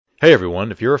Hey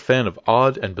everyone, if you're a fan of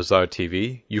Odd and Bizarre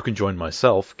TV, you can join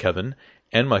myself, Kevin,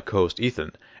 and my co-host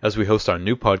Ethan as we host our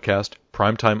new podcast,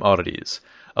 Primetime Oddities,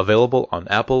 available on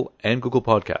Apple and Google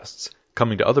Podcasts,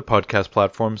 coming to other podcast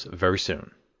platforms very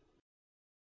soon.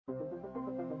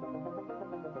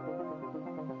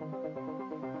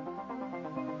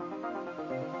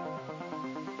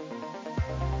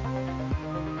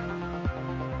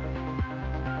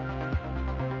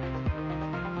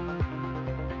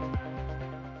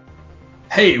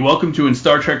 Hey, welcome to In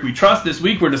Star Trek We Trust. This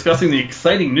week we're discussing the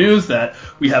exciting news that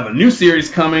we have a new series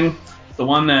coming, the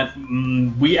one that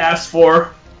we asked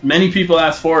for, many people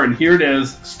asked for, and here it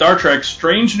is, Star Trek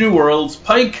Strange New Worlds,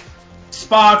 Pike,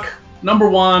 Spock, Number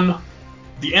One,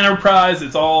 the Enterprise,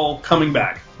 it's all coming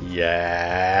back.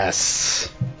 Yes.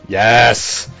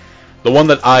 The one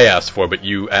that I asked for, but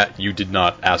you did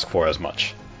not ask for as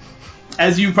much.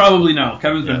 As you probably know,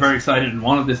 Kevin's been very excited and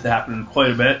wanted this to happen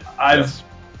quite a bit. I've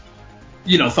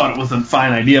thought it was a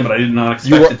fine idea, but I did not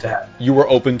expect it to happen. You were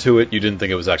open to it. You didn't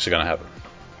think it was actually going to happen.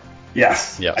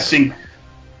 Yes. I think,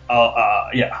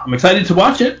 I'm excited to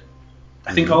watch it.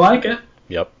 I think I'll like it.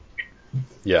 Yep.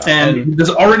 Yeah. And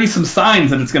there's already some signs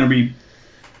that it's going to be.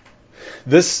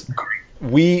 This,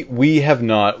 we have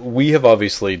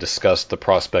obviously discussed the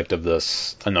prospect of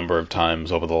this a number of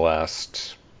times over the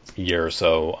last year or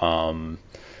so.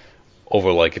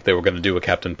 Over if they were going to do a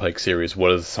Captain Pike series,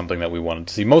 what is something that we wanted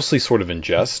to see? Mostly sort of in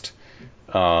jest.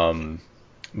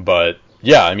 But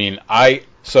yeah, I mean, I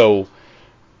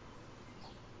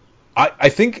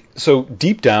think so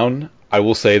deep down, I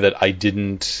will say that I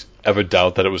didn't ever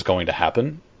doubt that it was going to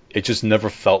happen. It just never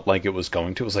felt like it was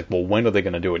going to. It was like, well, when are they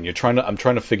going to do it? And I'm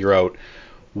trying to figure out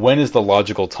when is the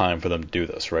logical time for them to do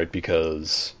this, right?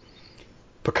 Because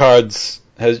Picard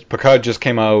just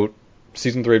came out.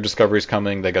 Season 3 of Discovery is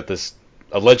coming. They got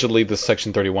allegedly this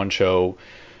Section 31 show,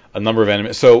 a number of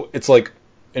anime. So it's like,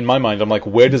 in my mind, I'm like,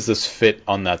 where does this fit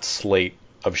on that slate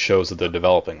of shows that they're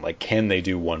developing? Like, can they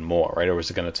do one more, right? Or is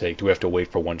it going to do we have to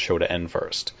wait for one show to end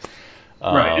first?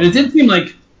 Right, and it did seem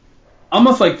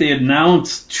almost like they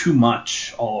announced too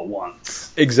much all at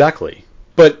once. Exactly.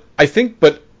 But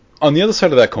on the other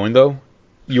side of that coin, though,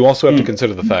 you also have to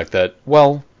consider the fact that,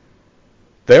 well,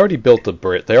 they already built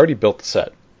the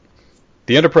set.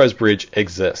 The Enterprise bridge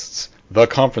exists. The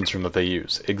conference room that they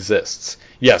use exists.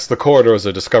 Yes, the corridors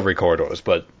are Discovery corridors,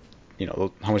 but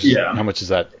how much is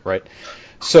that, right?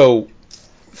 So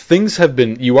things have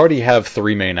been. You already have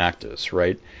 3 main actors,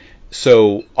 right?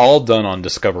 So all done on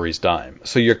Discovery's dime.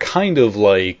 So you're kind of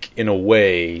in a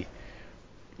way,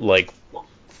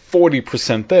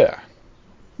 40% there.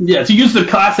 Yeah, to use the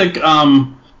classic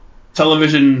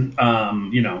television,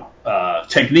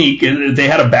 technique, they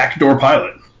had a backdoor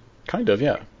pilot. Kind of,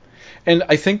 yeah. And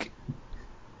I think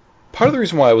part of the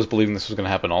reason why I was believing this was going to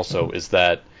happen also is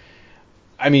that,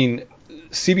 I mean,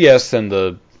 CBS and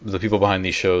the people behind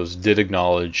these shows did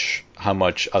acknowledge how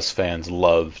much us fans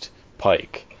loved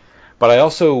Pike. But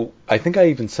I think I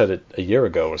even said it a year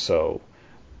ago or so,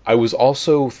 I was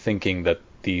also thinking that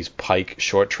these Pike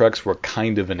short treks were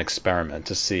kind of an experiment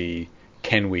to see,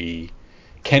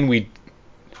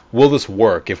 will this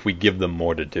work if we give them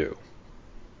more to do?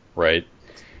 Right?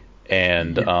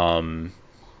 And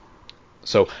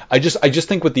so I just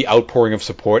think with the outpouring of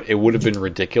support, it would have been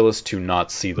ridiculous to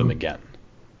not see them again.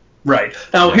 Right.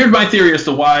 Now, here's my theory as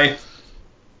to why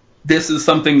this is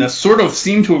something that sort of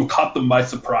seemed to have caught them by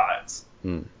surprise.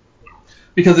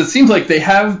 Because it seems like they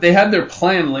had their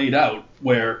plan laid out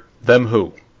where... Them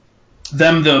who?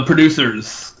 Them, the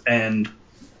producers, and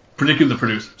particularly the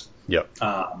producers. Yep.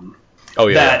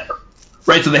 Right,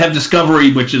 so they have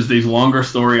Discovery, which is these longer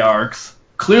story arcs.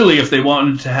 Clearly, if they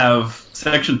wanted to have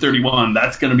Section 31,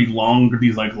 that's going to be longer,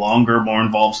 more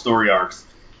involved story arcs.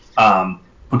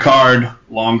 Picard,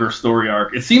 longer story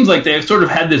arc. It seems like they sort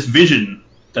of had this vision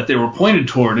that they were pointed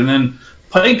toward, and then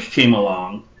Pike came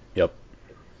along. Yep.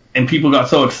 And people got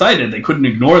so excited they couldn't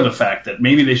ignore the fact that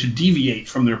maybe they should deviate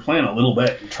from their plan a little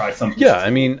bit and try something. Yeah, I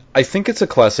mean, I think it's a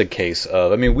classic case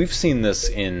of, we've seen this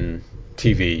in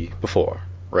TV before,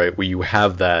 right? Where you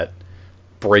have that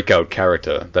breakout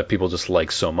character that people just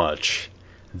like so much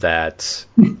that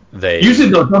they... Usually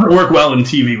it doesn't work well in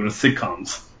TV with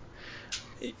sitcoms.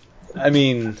 I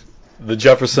mean, the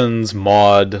Jeffersons,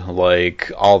 Maude,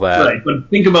 all that. Right, but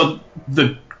think about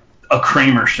a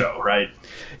Kramer show, right?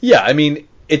 Yeah, I mean,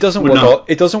 it doesn't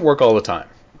work all the time,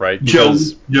 right?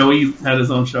 Because Joey had his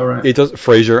own show, right? It does.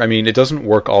 Frasier, it doesn't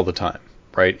work all the time,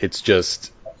 right? It's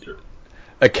just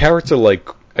a character like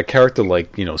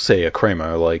say a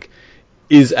Kramer,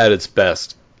 is at its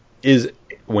best is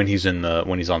when he's on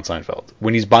Seinfeld.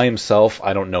 When he's by himself,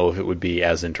 I don't know if it would be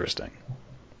as interesting.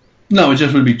 No, it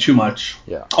just would be too much.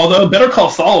 Yeah. Although Better Call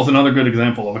Saul is another good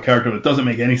example of a character that doesn't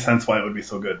make any sense why it would be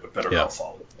so good, but Better Call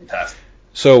Saul is fantastic.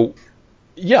 So,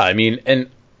 yeah, I mean, and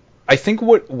I think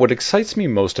what excites me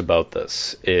most about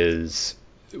this is,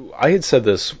 I had said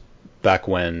this back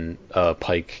when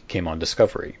Pike came on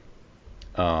Discovery,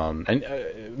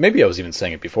 and maybe I was even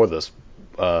saying it before this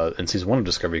in season 1 of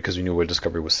Discovery, because we knew where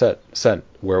Discovery was set. I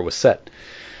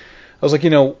was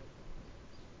like,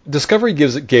 Discovery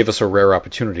gave us a rare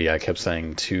opportunity, I kept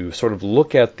saying, to sort of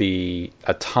look at a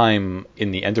time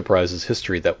in the Enterprise's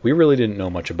history that we really didn't know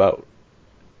much about.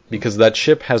 Because that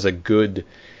ship has a good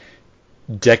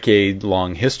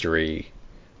decade-long history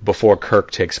before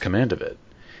Kirk takes command of it.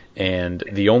 And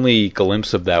the only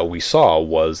glimpse of that we saw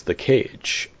was the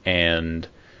cage. And,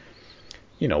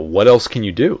 what else can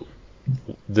you do?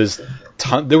 There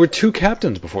were 2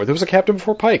 captains before. There was a captain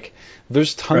before Pike.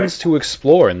 There's tons to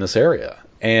explore in this area.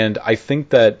 And I think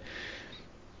that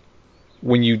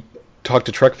when you talk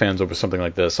to Trek fans over something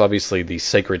like this, obviously the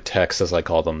sacred text, as I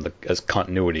call them, as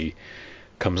continuity,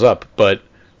 comes up. But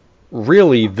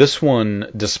really, this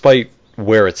one, despite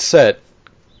where it's set,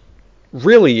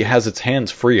 really has its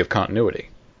hands free of continuity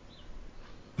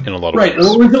in a lot of ways.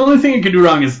 Right. The only thing it could do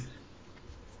wrong is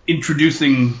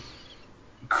introducing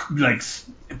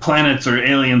planets or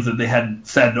aliens that they had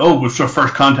said, we're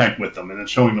first contact with them, and then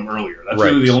showing them earlier. That's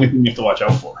really the only thing you have to watch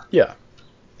out for. Yeah.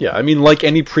 I mean, like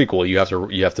any prequel, you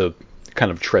have to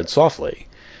kind of tread softly,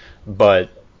 but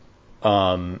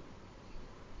I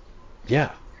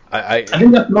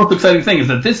think that's the most exciting thing, is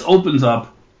that this opens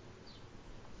up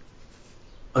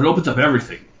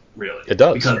everything, really. It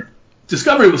does. Because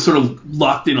Discovery was sort of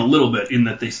locked in a little bit in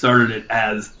that they started it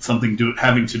as something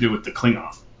having to do with the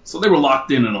Klingon. So they were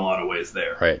locked in a lot of ways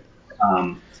there. Right.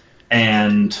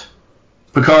 And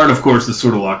Picard, of course, is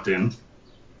sort of locked in.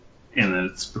 And then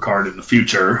it's Picard in the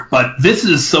future. But this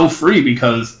is so free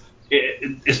because,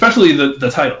 especially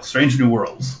the title, Strange New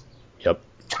Worlds,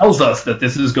 tells us that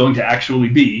this is going to actually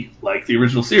be, like the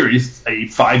original series, a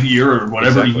 5-year or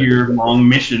whatever year-long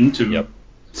mission to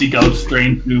seek out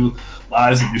strange new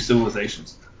lives and new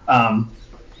civilizations.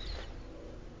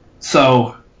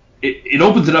 So it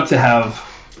opens it up to have,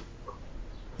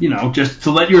 just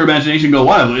to let your imagination go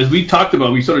wild. As we talked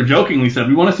about, we sort of jokingly said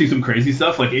we want to see some crazy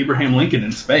stuff like Abraham Lincoln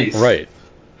in space. Right.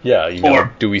 Yeah,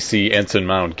 do we see Anson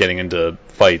Mount getting into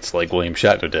fights like William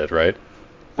Shatner did, right?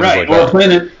 Right, or a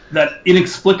planet that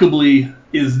inexplicably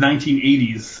is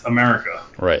 1980s America.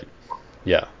 Right,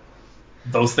 yeah.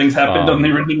 Those things happened on the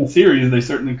original series. They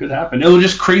certainly could happen. It was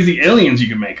just crazy aliens you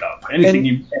can make up.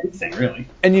 Anything, really.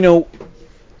 And,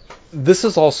 this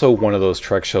is also one of those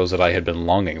Trek shows that I had been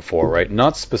longing for, right?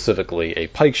 Not specifically a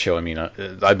Pike show. I mean,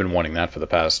 I've been wanting that for the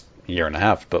past year and a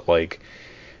half, but,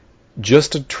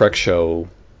 just a Trek show.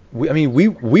 We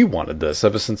wanted this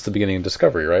ever since the beginning of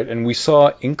Discovery, right? And we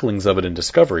saw inklings of it in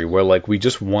Discovery, where we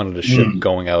just wanted a ship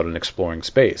going out and exploring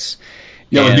space.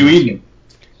 Yeah, with New Eden.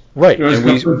 Right. New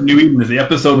Eden is the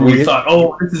episode where we thought,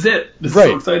 this is it. This is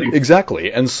so exciting.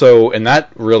 Exactly. And that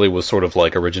really was sort of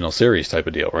like original series type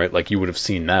of deal, right? Like you would have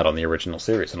seen that on the original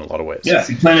series in a lot of ways. Yes,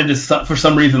 he planted this for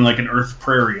some reason like an Earth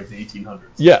prairie of the 1800s.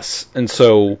 Yes. And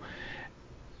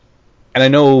I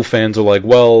know fans are like,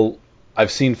 well,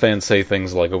 I've seen fans say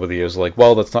things like over the years, like,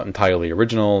 well, that's not entirely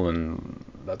original and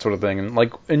that sort of thing.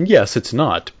 And yes, it's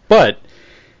not. But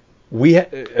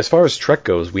as far as Trek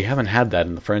goes, we haven't had that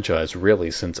in the franchise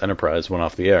really since Enterprise went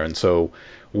off the air. And so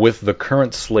with the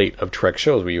current slate of Trek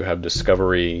shows where you have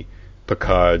Discovery,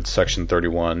 Picard, Section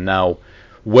 31, now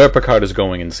where Picard is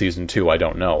going in Season 2, I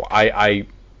don't know. I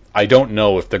don't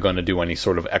know if they're going to do any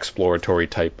sort of exploratory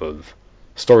type of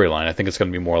storyline. I think it's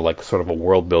going to be more like sort of a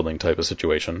world-building type of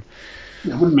situation.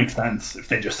 It wouldn't make sense if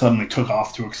they just suddenly took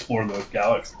off to explore the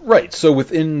galaxy. Right, so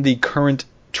within the current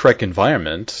Trek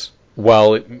environment,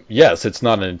 while, yes, it's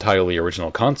not an entirely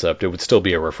original concept, it would still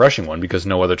be a refreshing one because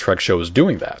no other Trek show is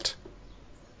doing that.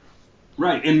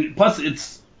 Right, and plus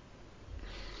it's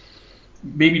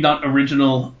maybe not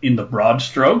original in the broad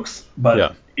strokes,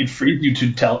 but it frees you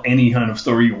to tell any kind of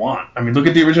story you want. I mean, look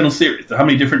at the original series. How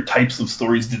many different types of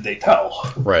stories did they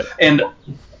tell? Right. And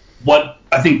what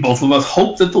I think both of us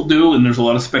hope that they'll do, and there's a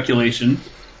lot of speculation.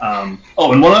 And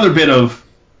one other bit of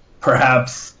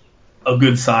perhaps a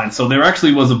good sign. So there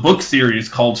actually was a book series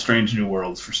called Strange New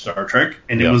Worlds for Star Trek,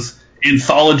 and it was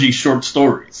anthology short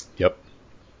stories. Yep.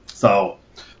 So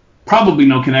probably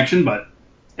no connection, but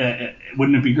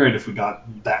wouldn't it be great if we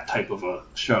got that type of a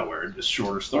show where it's just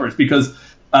shorter stories? Because,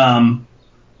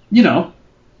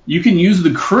 you can use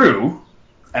the crew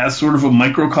as sort of a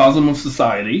microcosm of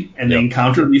society, and they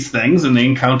encounter these things, and they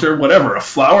encounter whatever, a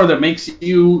flower that makes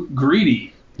you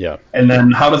greedy. Yeah. And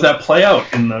then how does that play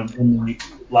out in the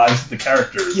lives of the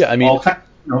characters? Yeah, I mean,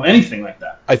 anything like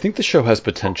that. I think the show has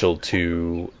potential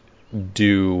to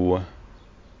do,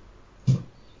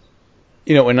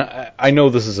 and I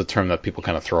know this is a term that people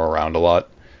kind of throw around a lot,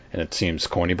 and it seems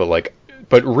corny,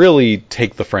 but really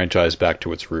take the franchise back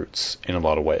to its roots in a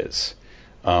lot of ways.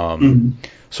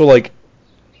 So,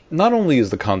 not only is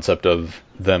the concept of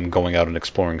them going out and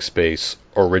exploring space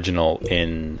original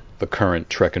in the current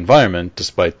Trek environment,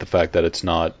 despite the fact that it's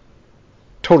not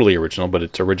totally original, but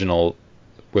it's original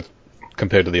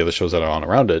compared to the other shows that are on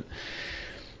around it.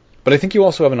 But I think you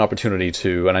also have an opportunity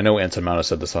to, and I know Anson Mount has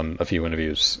said this on a few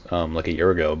interviews a year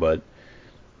ago, but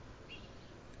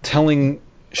telling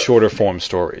shorter form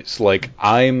stories.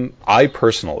 I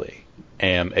personally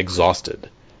am exhausted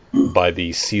by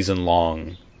the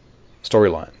season-long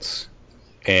storylines.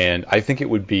 And I think it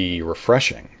would be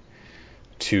refreshing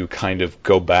to kind of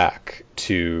go back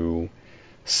to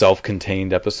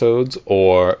self-contained episodes,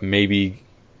 or maybe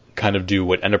kind of do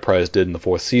what Enterprise did in the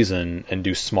 4th season and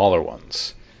do smaller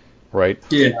ones, right?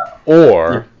 Yeah.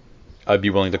 Or I'd be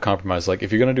willing to compromise,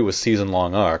 if you're going to do a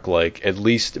season-long arc, at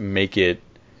least make it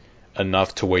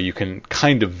enough to where you can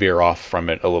kind of veer off from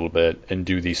it a little bit and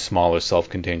do these smaller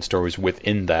self-contained stories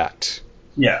within that.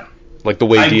 Yeah. Like the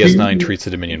way DS9 treats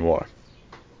the Dominion War.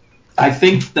 I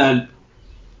think that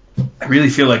I really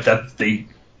feel like that they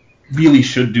really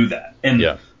should do that. And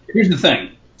here's the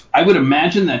thing. I would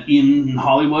imagine that in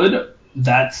Hollywood,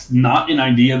 that's not an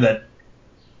idea that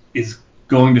is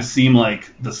going to seem like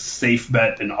the safe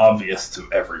bet and obvious to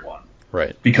everyone.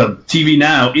 Right. Because TV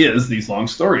now is these long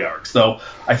story arcs. So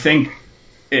I think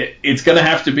it's going to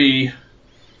have to be,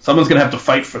 someone's going to have to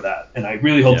fight for that. And I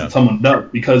really hope that someone does.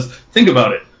 Because think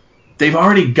about it. They've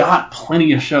already got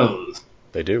plenty of shows.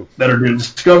 They do. That are doing,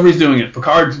 Discovery's doing it,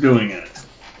 Picard's doing it.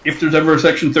 If there's ever a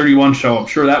Section 31 show, I'm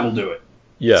sure that will do it.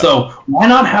 Yeah. So why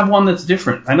not have one that's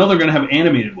different? I know they're going to have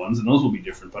animated ones, and those will be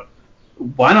different, but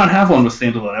why not have one with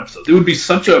standalone episodes? It would be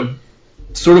such a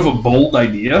sort of a bold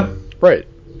idea. Right.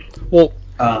 Well,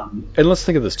 and let's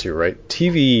think of this too, right?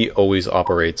 TV always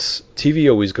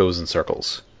goes in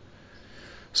circles.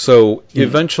 So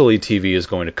eventually TV is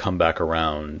going to come back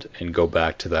around and go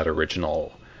back to that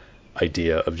original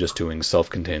idea of just doing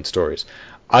self-contained stories.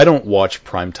 I don't watch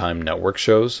primetime network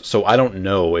shows, so I don't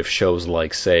know if shows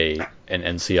like, say, an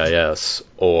NCIS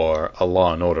or a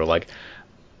Law and Order, Law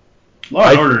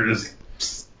and Order is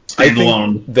standalone.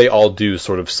 I think they all do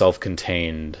sort of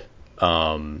self-contained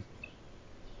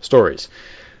stories.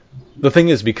 The thing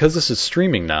is, because this is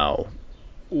streaming now,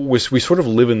 we sort of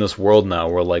live in this world now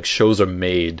where shows are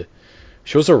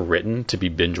written to be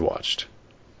binge watched.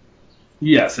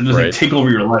 Yes, it doesn't take over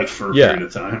your life for a period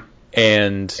of time.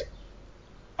 And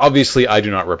obviously I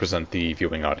do not represent the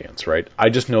viewing audience, right? I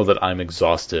just know that I'm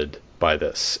exhausted by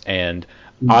this. And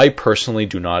I personally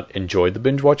do not enjoy the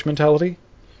binge watch mentality.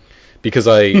 Because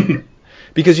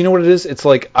because you know what it is? It's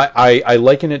I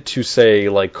liken it to,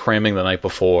 say, cramming the night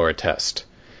before a test.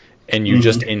 And you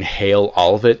just inhale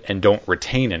all of it and don't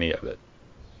retain any of it.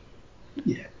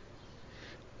 Yeah.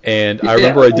 And I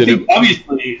remember I think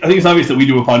it's obvious that we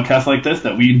do a podcast like this,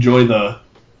 that we enjoy the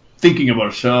thinking about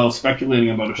a show, speculating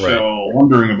about a show,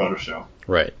 wondering about a show.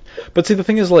 Right. But see, the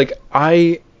thing is, and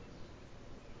it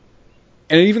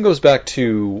even goes back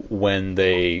to when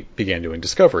they began doing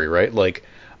Discovery, right?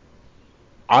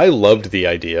 I loved the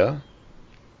idea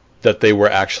that they were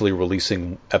actually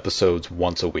releasing episodes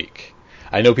once a week.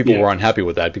 I know people were unhappy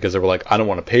with that because they were like, I don't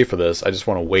want to pay for this. I just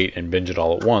want to wait and binge it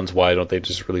all at once. Why don't they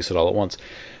just release it all at once?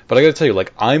 But I got to tell you,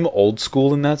 I'm old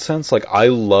school in that sense. I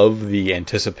love the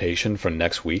anticipation for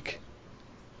next week.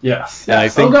 Yes. And I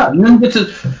think,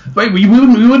 we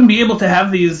wouldn't be able to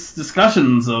have these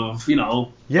discussions of,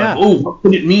 what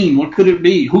could it mean? What could it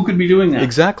be? Who could be doing that?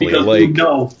 Exactly.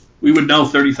 Because we would know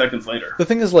 30 seconds later. The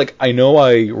thing is, I know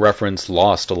I reference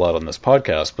Lost a lot on this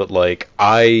podcast, but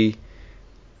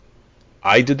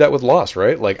I did that with Lost,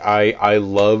 right? I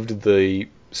loved the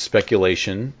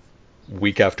speculation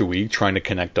week after week, trying to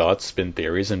connect dots, spin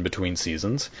theories in between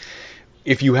seasons.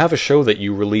 If you have a show that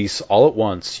you release all at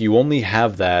once, you only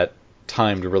have that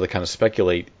time to really kind of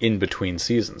speculate in between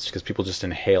seasons, because people just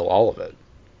inhale all of it,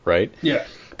 right? Yeah.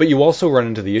 But you also run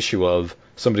into the issue of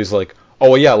somebody's like,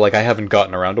 oh, yeah, I haven't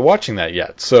gotten around to watching that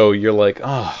yet. So you're like,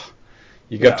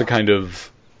 you got to kind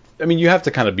of... I mean, you have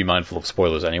to kind of be mindful of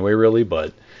spoilers anyway, really,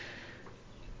 but...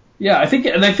 Yeah, I think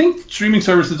streaming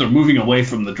services are moving away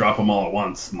from the drop them all at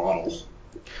once model.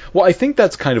 Well, I think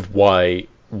that's kind of what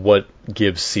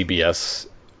gives CBS,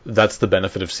 that's the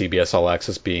benefit of CBS All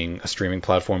Access being a streaming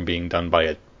platform being done by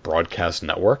a broadcast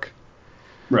network.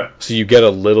 Right. So you get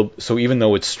so even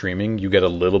though it's streaming, you get a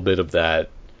little bit of that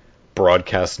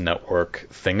broadcast network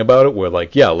thing about it, where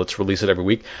like, yeah, let's release it every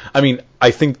week. I mean,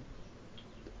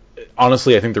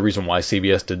 honestly, I think the reason why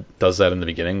CBS does that in the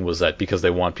beginning was that because they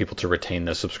want people to retain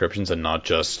their subscriptions and not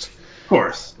just, of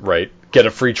course, right, get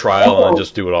a free trial and then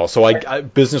just do it all. So I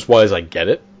business-wise, I get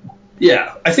it.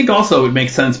 Yeah, I think also it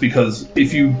makes sense because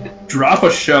if you drop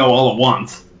a show all at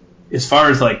once, as far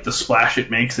as like the splash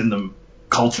it makes in the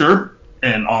culture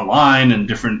and online and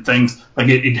different things, like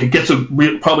it gets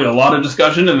probably a lot of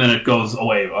discussion and then it goes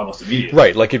away almost immediately.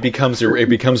 Right, like it becomes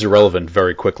irrelevant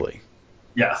very quickly.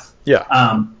 Yes.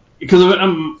 Yeah.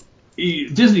 Because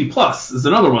Disney Plus is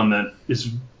another one that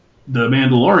is The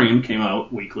Mandalorian came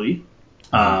out weekly.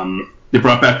 They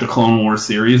brought back the Clone Wars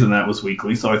series, and that was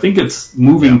weekly. So I think it's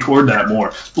moving toward that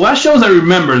more. The last shows I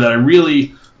remember that I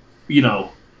really,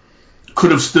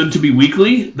 could have stood to be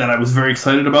weekly, that I was very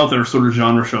excited about, that are sort of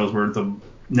genre shows, were the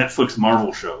Netflix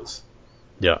Marvel shows.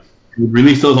 Yeah. We would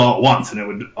release those all at once, and it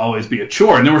would always be a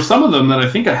chore. And there were some of them that I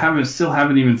think I still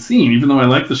haven't even seen, even though I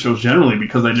like the shows generally,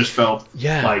 because I just felt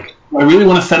like I really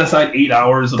want to set aside 8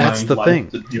 hours of my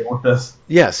life to deal with this.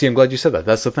 Yeah, see, I'm glad you said that.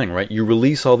 That's the thing, right? You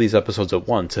release all these episodes at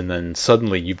once, and then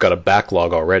suddenly you've got a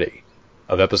backlog already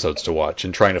of episodes to watch,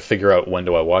 and trying to figure out when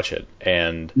do I watch it.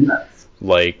 And,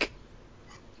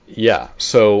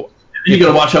 so... You got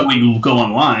to watch out when you go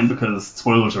online, because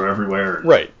spoilers are everywhere.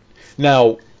 Right.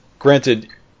 Now, granted,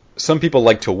 some people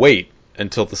like to wait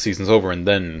until the season's over and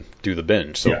then do the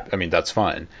binge, so, I mean, that's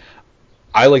fine.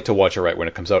 I like to watch it right when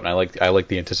it comes out, and I like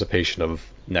the anticipation of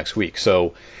next week.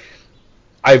 So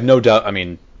I have no doubt. I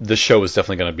mean, the show is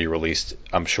definitely going to be released,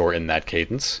 I'm sure, in that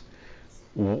cadence.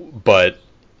 But,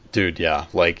 dude, yeah,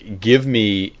 like give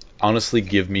me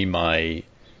my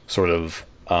sort of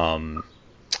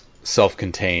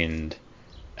self-contained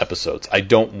episodes. I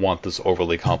don't want this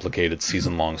overly complicated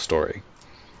season-long story.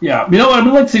 Yeah, I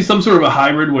would like to see some sort of a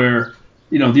hybrid where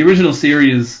the original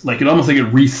series, like it almost like it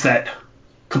reset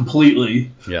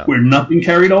completely, where nothing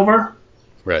carried over.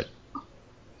 Right.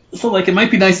 So, like, it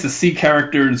might be nice to see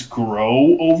characters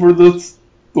grow over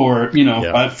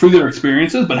through their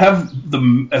experiences, but have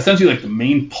essentially like the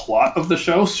main plot of the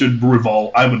show should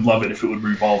revolve. I would love it if it would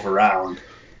revolve around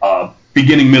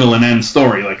beginning, middle, and end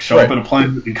story. Like, show up at a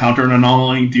planet, encounter an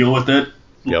anomaly, deal with it,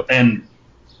 and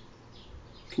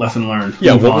lesson learned.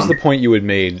 Yeah. What was the point you had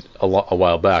made a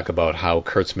while back about how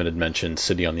Kurtzman had mentioned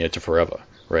City on the Edge of Forever?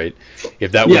 Right?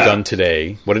 If that were done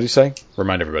today, what did he say?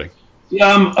 Remind everybody.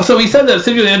 So he said that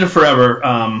City on the Edge of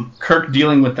Forever, Kirk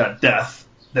dealing with that death,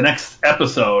 the next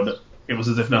episode, it was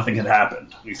as if nothing had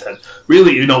happened. He said,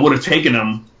 really, it would have taken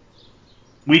him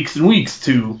weeks and weeks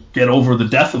to get over the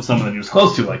death of someone that he was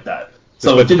close to like that.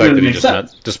 So it didn't really make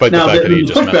sense. Despite the fact that he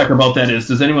just met. The pushback about that is,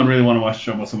 does anyone really want to watch a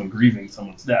show about someone grieving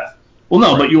someone's death? Well,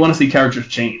 no, but you want to see characters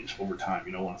change over time.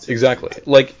 You don't want to see exactly.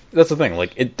 Like, that's the thing.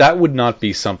 Like, that would not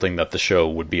be something that the show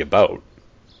would be about,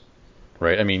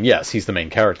 right? I mean, yes, he's the main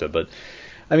character, but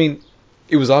I mean,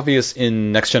 it was obvious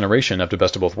in Next Generation after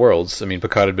Best of Both Worlds. I mean,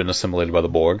 Picard had been assimilated by the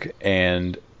Borg,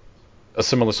 and a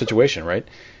similar situation, right?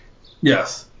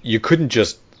 Yes. You couldn't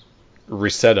just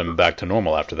reset him back to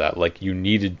normal after that. Like, you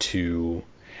needed to,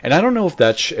 and I don't know if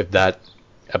that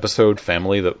episode,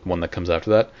 Family, the one that comes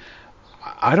after that,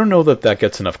 I don't know that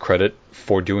gets enough credit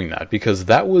for doing that, because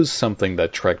that was something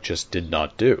that Trek just did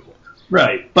not do.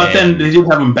 Right, but then they did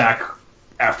have him back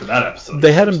after that episode.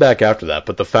 They had him back after that,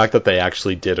 but the fact that they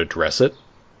actually did address it,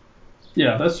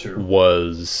 that's true,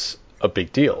 was a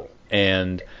big deal.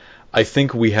 And I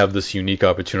think we have this unique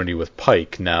opportunity with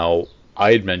Pike. Now,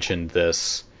 I had mentioned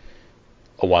this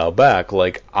a while back,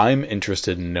 like, I'm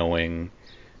interested in knowing,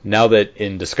 now that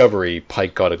in Discovery,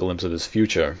 Pike got a glimpse of his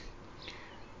future,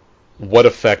 what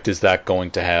effect is that going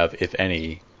to have, if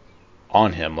any,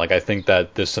 on him? Like, I think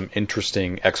that there's some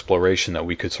interesting exploration that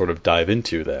we could sort of dive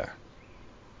into there.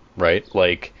 Right?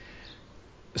 Like,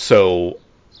 so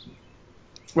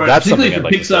that's something I'd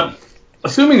like to see.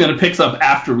 Assuming that it picks up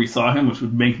after we saw him, which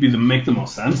would make the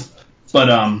most sense.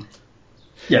 But, I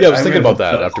was thinking about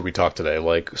that after we talked today.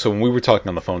 Like, so when we were talking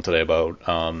on the phone today about,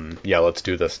 let's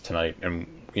do this tonight, and,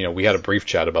 we had a brief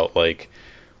chat about, like,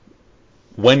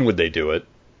 when would they do it?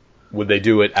 Would they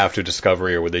do it after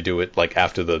Discovery, or would they do it like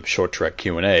after the Short Trek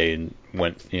Q&A and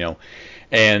went,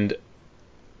 and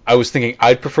I was thinking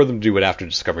I'd prefer them to do it after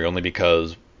Discovery, only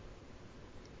because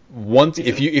once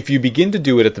if you begin to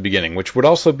do it at the beginning, which would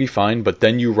also be fine, but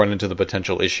then you run into the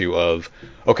potential issue of,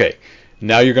 okay,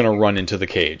 now you're going to run into the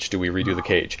cage. Do we redo the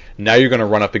cage? Now you're going to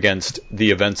run up against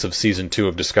the events of season 2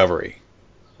 of Discovery,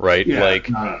 right?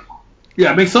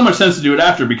 Yeah, it makes so much sense to do it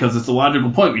after, because it's a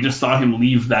logical point. We just saw him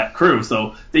leave that crew,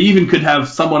 so they even could have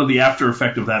somewhat of the after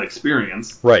effect of that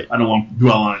experience. Right. I don't want to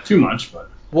dwell on it too much,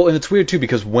 but Well, and it's weird too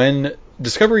because when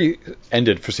Discovery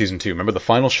ended for season 2, remember the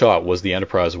final shot was the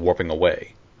Enterprise warping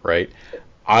away, right?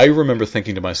 I remember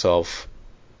thinking to myself,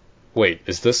 "Wait,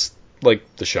 is this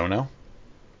like the show now?"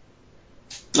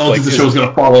 Oh, like, the show's going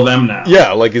to follow them now.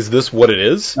 Yeah, like, is this what it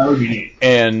is? That would be neat.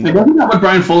 And wasn't that what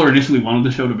Brian Fuller initially wanted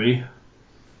the show to be?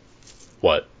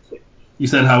 What? You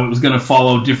said how it was going to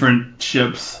follow different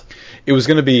ships. It was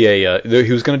going to be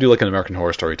he was going to do like an American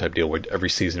Horror Story type deal where every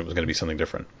season it was going to be something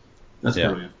different. That's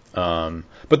brilliant.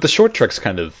 But the short treks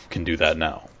kind of can do that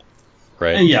now,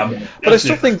 right? And yeah, but I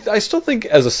still think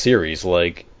as a series,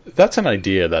 like, that's an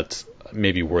idea that's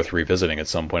maybe worth revisiting at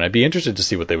some point. I'd be interested to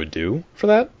see what they would do for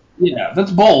that. Yeah,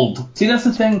 that's bold. See, that's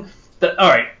the thing. All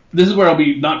right, this is where I'll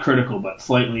be not critical, but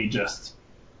slightly just,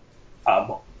 I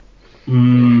don't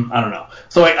know.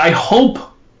 So I hope,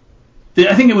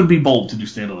 I think it would be bold to do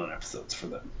standalone episodes for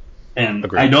them. And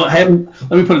Agreed. let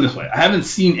me put it this way. I haven't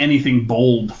seen anything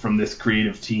bold from this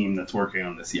creative team that's working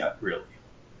on this yet, really.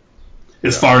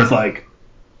 As far as, like,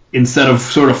 instead of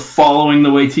sort of following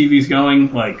the way TV's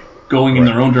going, like, going in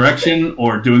their own direction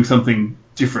or doing something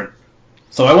different.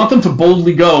 So I want them to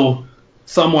boldly go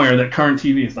somewhere that current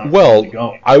TV is not boldly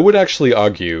going. I would actually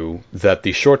argue that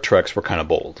the short treks were kind of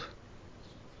bold.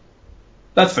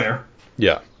 That's fair.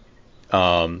 Yeah.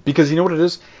 Because you know what it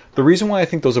is? The reason why I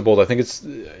think those are bold, I think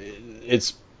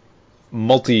it's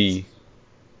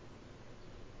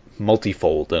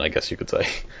multifold, I guess you could say.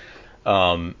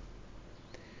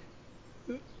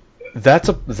 That's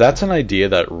an idea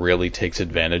that really takes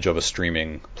advantage of a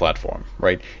streaming platform,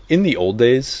 right? In the old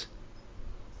days,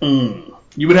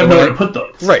 you would have nowhere to put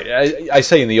those. Right. I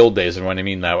say in the old days, and when I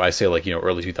mean that, I say, like,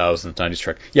 early 2000s, 90s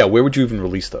Trek. Yeah, where would you even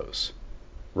release those?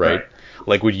 Right?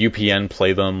 Like, would UPN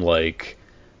play them, like,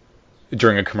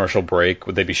 during a commercial break?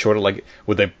 Would they be shorter? Like,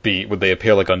 would they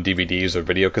appear, like, on DVDs or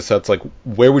video cassettes? Like,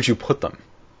 where would you put them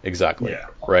exactly? Yeah.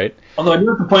 Right? Although I do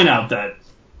have to point out that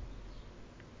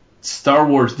Star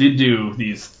Wars did do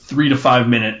these 3 to 5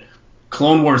 minute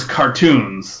Clone Wars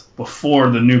cartoons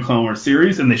before the new Clone Wars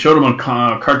series, and they showed them on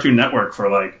Cartoon Network for,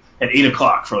 like, at 8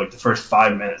 o'clock for, like, the first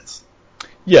 5 minutes.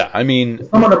 Yeah, I mean...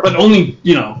 But only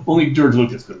George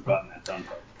Lucas could have gotten that done.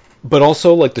 But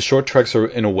also, like, the short treks are,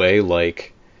 in a way,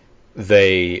 like,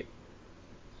 I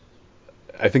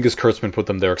think as Kurtzman put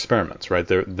them, they're experiments, right?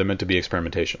 They're meant to be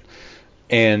experimentation.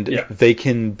 And they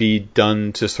can be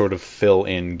done to sort of fill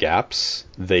in gaps.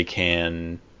 They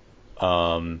can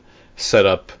set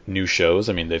up new shows.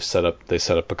 I mean, they set up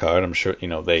Picard. I'm sure,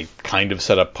 they kind of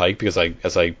set up Pike because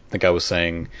as I think I was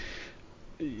saying,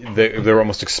 they're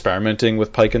almost experimenting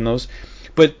with Pike in those.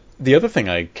 But the other thing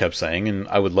I kept saying, and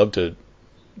I would love to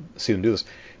see them do this,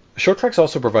 short treks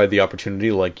also provide the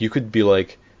opportunity, like, you could be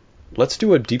like, let's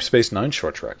do a Deep Space Nine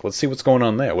short trek. Let's see what's going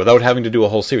on there without having to do a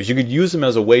whole series. You could use them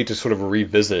as a way to sort of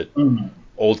revisit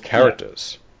old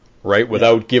characters, right?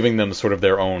 Without giving them sort of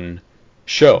their own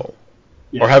show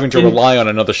or having to rely on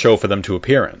another show for them to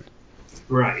appear in.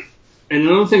 Right. And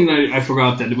another thing that I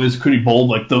forgot that it was pretty bold,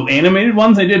 like the animated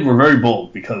ones they did were very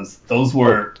bold because those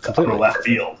were completely left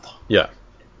field. Yeah.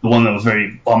 The one that was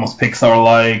very almost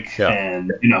Pixar-like,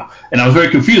 and I was very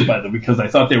confused by them because I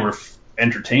thought they were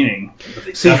entertaining, but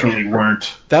they definitely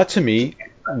weren't. That to me,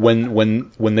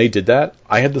 when they did that,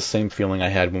 I had the same feeling I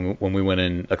had when we went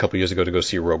in a couple years ago to go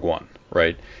see Rogue One,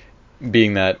 right?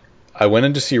 Being that I went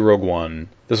in to see Rogue One,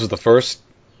 this was the first,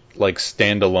 like,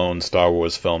 standalone Star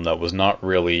Wars film that was not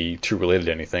really too related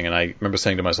to anything, and I remember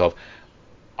saying to myself,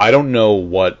 I don't know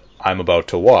what I'm about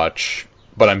to watch,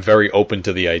 but I'm very open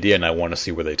to the idea and I want to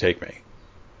see where they take me.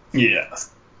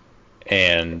 Yes.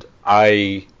 And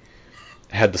I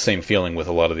had the same feeling with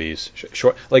a lot of these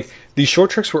short, like, these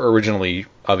short treks were originally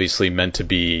obviously meant to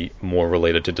be more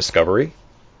related to Discovery,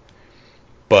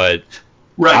 but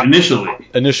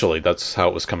initially that's how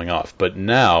it was coming off. But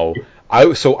now I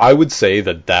would say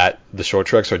that the short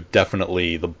treks are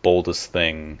definitely the boldest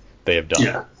thing they have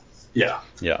done. Yeah.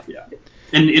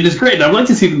 And it is great. I'd like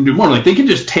to see them do more. Like, they could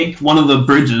just take one of the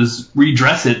bridges,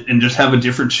 redress it, and just have a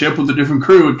different ship with a different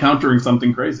crew encountering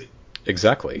something crazy.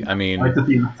 Exactly. I mean, I like to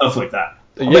see stuff like that.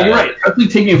 But you're right. Definitely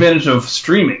taking advantage of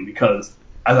streaming because,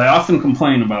 as I often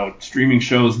complain about streaming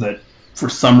shows that, for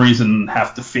some reason,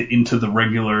 have to fit into the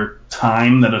regular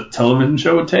time that a television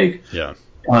show would take. Yeah.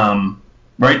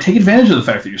 Right. Take advantage of the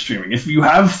fact that you're streaming. If you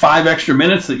have 5 extra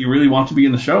minutes that you really want to be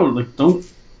in the show, like, don't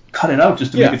cut it out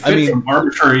just to make it fit some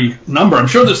arbitrary number. I'm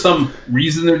sure there's some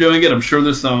reason they're doing it. I'm sure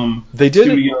there's some They did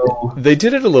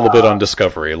it a little bit on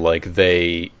Discovery. Like,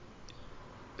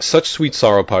 Such Sweet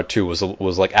Sorrow Part 2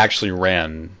 was like actually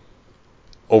ran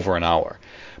over an hour.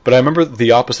 But I remember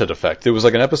the opposite effect. There was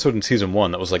like an episode in season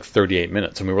 1 that was like 38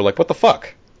 minutes, and we were like, what the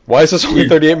fuck? Why is this only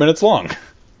 38 minutes long?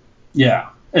 Yeah.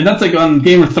 And that's like on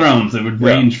Game of Thrones, it would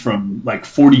range from like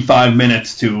 45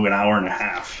 minutes to an hour and a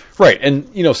half. Right, and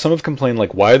some have complained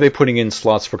like, why are they putting in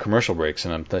slots for commercial breaks?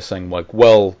 And I'm saying like,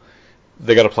 well,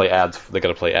 they got to play ads.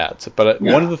 But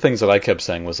one of the things that I kept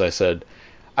saying was, I said,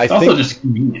 it's also just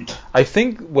convenient. I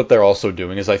think what they're also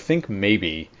doing is, I think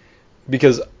maybe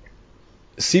because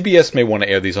CBS may want to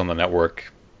air these on the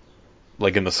network,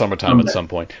 like in the summertime at some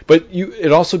point, but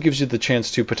it also gives you the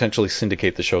chance to potentially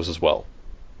syndicate the shows as well.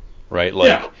 Right?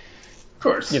 Like, of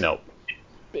course.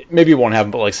 Maybe it won't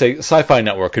happen, but like, say, Sci-Fi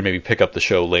Network could maybe pick up the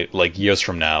show like years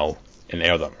from now and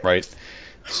air them, right?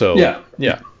 So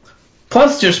yeah.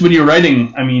 Plus, just when you're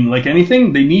writing, I mean, like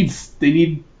anything, they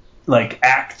need like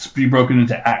acts to be broken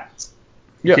into acts.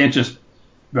 You can't just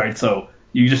So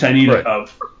you just need a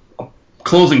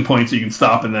closing point so you can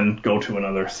stop and then go to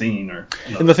another scene or.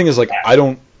 And the thing is, like, I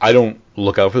don't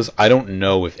look out for this. I don't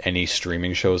know if any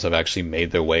streaming shows have actually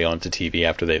made their way onto TV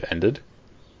after they've ended.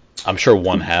 I'm sure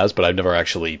one has, but I've never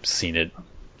actually seen it.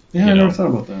 Yeah, I never thought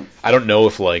about that. I don't know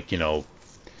if, like,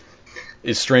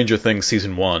 is Stranger Things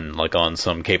season 1 like on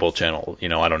some cable channel?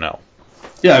 I don't know.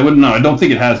 Yeah, I wouldn't know. I don't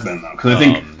think it has been, though, because I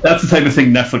think that's the type of thing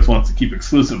Netflix wants to keep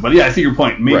exclusive. But yeah, I see your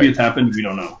point. Maybe it's happened. We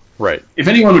don't know. Right. If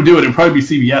anyone would do it, it'd probably be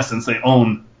CBS, since they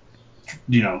own,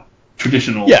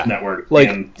 traditional network.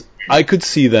 Like, I could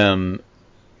see them,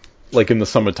 like, in the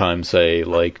summertime, say,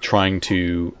 like, trying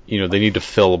to, they need to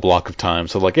fill a block of time.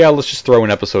 So, like, let's just throw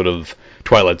an episode of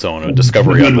Twilight Zone or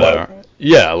Discovery up there.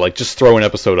 Yeah, like, just throw an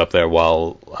episode up there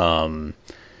while,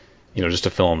 just to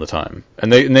fill in the time.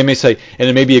 And they may say, and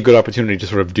it may be a good opportunity to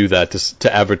sort of do that,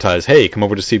 to advertise, hey, come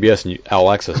over to CBS and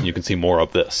All Access, and you can see more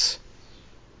of this.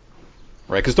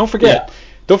 Right? Because don't forget,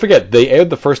 they aired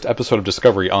the first episode of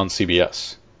Discovery on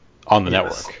CBS, on the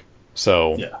network.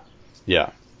 So,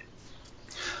 yeah.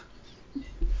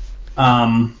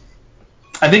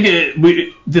 I think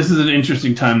this is an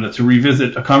interesting time to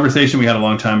revisit a conversation we had a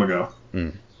long time ago.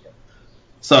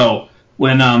 So,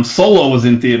 when Solo was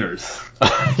in theaters.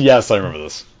 Yes, I remember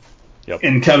this. Yep.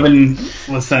 And Kevin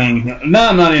was saying, no,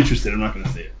 I'm not interested. I'm not going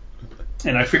to see it.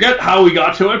 And I forget how we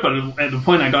got to it, but at the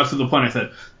point I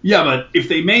said, yeah, but if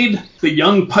they made the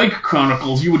Young Pike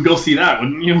Chronicles, you would go see that,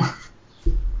 wouldn't you?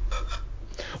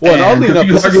 Well, and oddly enough,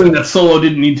 he was arguing that Solo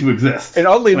didn't need to exist. And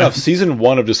oddly enough, season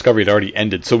 1 of Discovery had already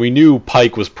ended, so we knew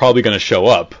Pike was probably going to show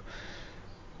up.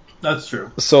 That's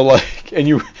true. So, like,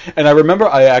 and I remember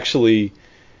I actually,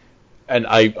 and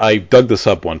I dug this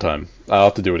up one time. I'll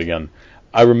have to do it again.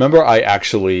 I remember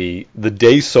the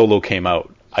day Solo came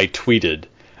out, I tweeted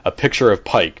a picture of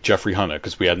Pike, Jeffrey Hunter,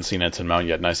 because we hadn't seen Ensign Mount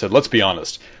yet, and I said, let's be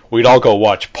honest, we'd all go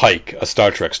watch Pike, a Star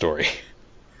Trek story.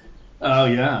 Oh,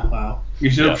 yeah, wow.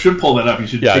 You should pull that up. I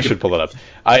should pull that up.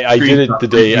 I did it the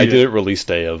day, I did it release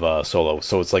day of Solo,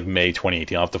 so it's like May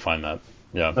 2018. I'll have to find that.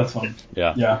 Yeah. That's fine.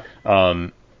 Yeah.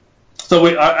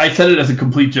 So I said it as a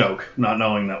complete joke, not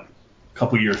knowing that a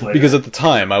couple years later. Because at the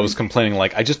time, I was complaining,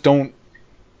 like, I just don't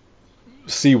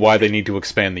see why they need to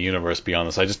expand the universe beyond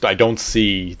this. I don't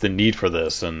see the need for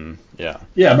this, and yeah.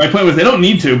 Yeah, my point was they don't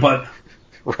need to, but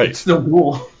right. It's still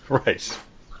cool. Right.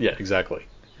 Yeah, exactly.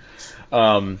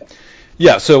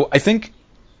 Yeah, so I think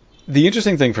the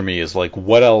interesting thing for me is, like,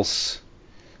 what else...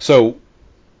 So,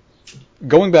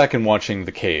 going back and watching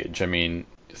The Cage, I mean,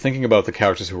 thinking about the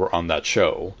characters who were on that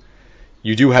show,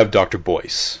 you do have Dr.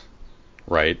 Boyce,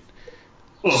 right?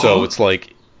 Uh-huh. So it's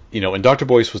like, and Dr.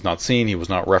 Boyce was not seen, he was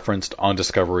not referenced on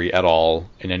Discovery at all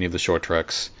in any of the short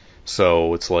treks.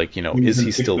 So it's like, is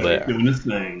he still there?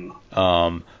 The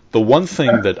one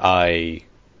thing that I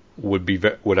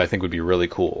think would be really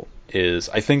cool is,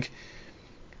 I think,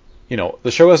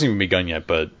 the show hasn't even begun yet,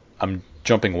 but I'm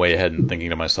jumping way ahead and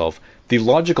thinking to myself, the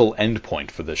logical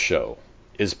endpoint for this show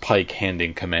is Pike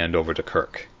handing command over to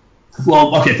Kirk.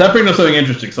 Well, okay, that brings up something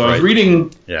interesting. So I was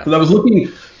reading, because I was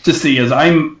looking to see, as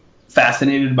I'm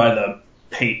fascinated by the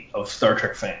hate of Star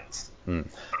Trek fans.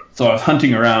 So I was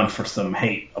hunting around for some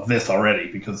hate of this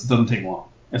already, because it doesn't take long,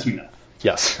 as we know.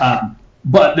 Yes.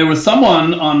 But there was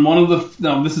someone on one of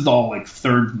this is all like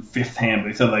third and fifth hand, but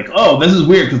he said, like, oh, this is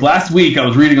weird, because last week I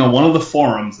was reading on one of the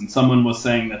forums, and someone was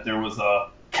saying that there was a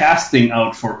casting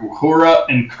out for Uhura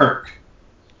and Kirk.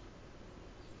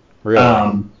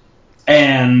 Really?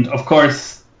 And, of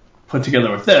course, put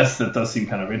together with this, that does seem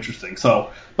kind of interesting.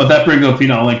 So, but that brings up,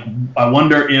 like, I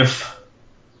wonder if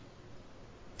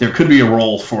there could be a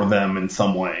role for them in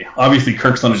some way. Obviously,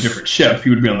 Kirk's on a different ship. He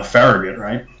would be on the Farragut,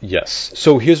 right? Yes.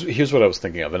 So here's what I was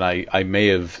thinking of, and I may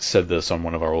have said this on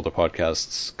one of our older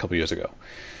podcasts a couple years ago.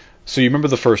 So you remember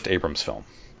the first Abrams film,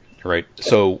 right?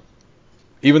 So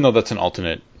even though that's an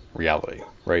alternate reality,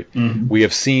 right? Mm-hmm. We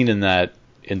have seen in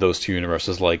those two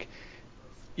universes, like,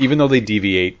 even though they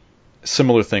deviate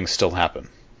similar things still happen,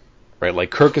 right?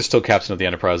 Like Kirk is still captain of the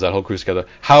Enterprise, that whole crew's together.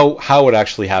 How it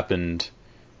actually happened,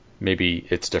 maybe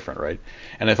it's different, right?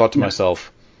 And I thought to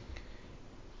myself,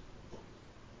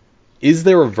 is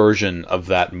there a version of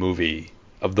that movie,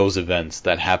 of those events,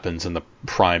 that happens in the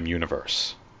Prime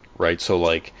universe, right? So,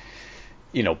 like,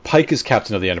 you know, Pike is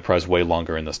captain of the Enterprise way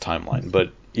longer in this timeline,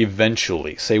 but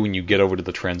eventually, say when you get over to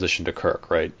the transition to Kirk,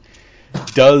 right?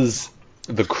 Does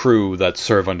the crew that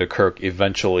serve under Kirk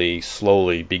eventually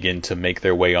slowly begin to make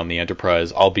their way on the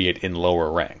Enterprise, albeit in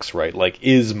lower ranks, right? Like,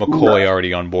 is McCoy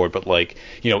already on board, but, like,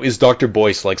 you know, is Dr.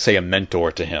 Boyce, like, say, a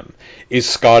mentor to him? Is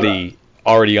Scotty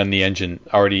already on the engine,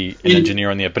 already an engineer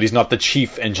on the, but he's not the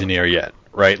chief engineer yet,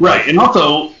 right? Right, Like, and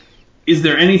also, is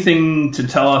there anything to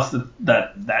tell us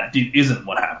that isn't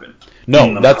what happened?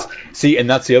 No, that's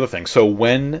the other thing. So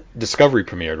when Discovery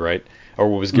premiered, right, or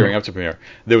was gearing up to premiere,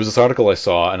 there was this article I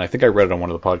saw, and I think I read it on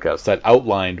one of the podcasts, that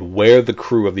outlined where the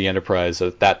crew of the Enterprise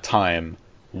at that time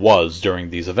was during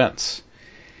these events.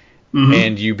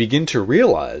 And you begin to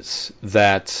realize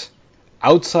that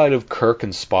outside of Kirk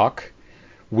and Spock,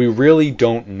 we really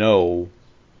don't know.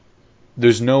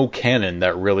 There's no canon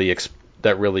that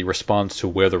really responds to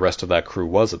where the rest of that crew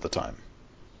was at the time.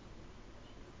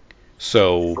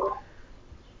 So,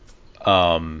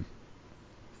 so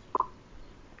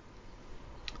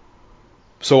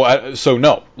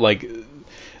no, like,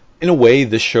 in a way,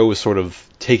 this show is sort of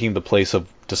taking the place of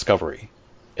Discovery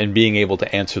and being able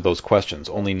to answer those questions.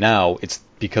 Only now, it's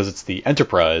because it's the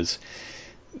Enterprise,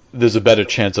 there's a better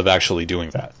chance of actually doing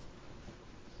that.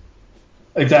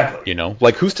 Exactly. You know,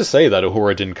 like, who's to say that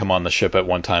Uhura didn't come on the ship at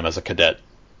one time as a cadet,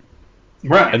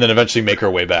 right, and then eventually make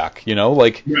her way back? You know,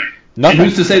 like, right. Nothing. And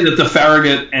who's to say that the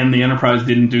Farragut and the Enterprise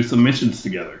didn't do some missions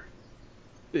together?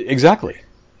 Exactly.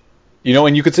 You know,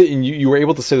 and you could say, and you were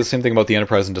able to say the same thing about the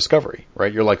Enterprise and Discovery,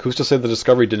 right? You're like, who's to say the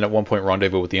Discovery didn't at one point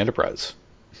rendezvous with the Enterprise?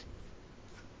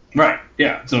 Right.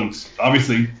 Yeah. So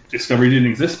obviously Discovery didn't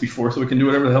exist before, so we can do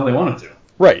whatever the hell they wanted to.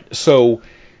 Right. So,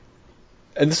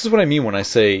 and this is what I mean when I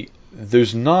say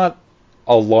there's not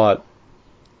a lot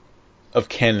of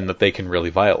canon that they can really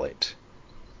violate.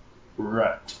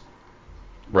 Right.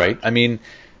 Right? I mean,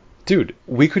 dude,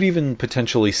 we could even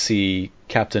potentially see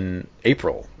Captain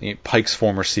April, Pike's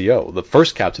former CO, the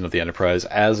first captain of the Enterprise,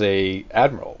 as a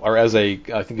admiral, or as I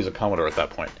think he's a commodore at that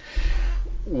point.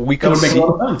 We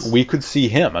could see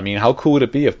him. I mean, how cool would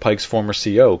it be if Pike's former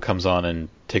CO comes on and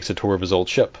takes a tour of his old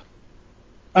ship?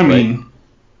 I mean,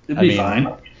 it'd be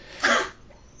fine.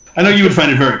 I know you would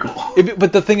find it very cool.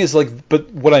 But the thing is, like, but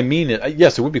what I mean is,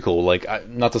 yes, it would be cool. Like,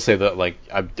 not to say that, like,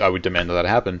 I would demand that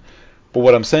happen, but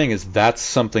what I'm saying is that's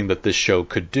something that this show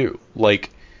could do. Like,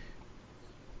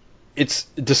 it's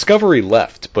Discovery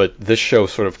left, but this show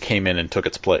sort of came in and took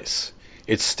its place.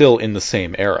 It's still in the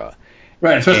same era.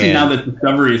 Right, especially now that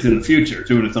Discovery is in the future,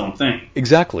 doing its own thing.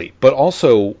 Exactly. But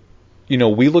also, you know,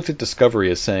 we looked at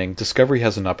Discovery as saying Discovery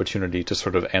has an opportunity to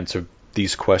sort of answer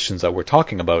these questions that we're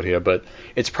talking about here, but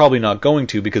it's probably not going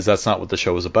to, because that's not what the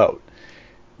show is about.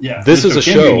 Yeah, this is a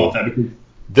show.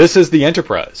 This is the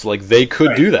Enterprise. Like, they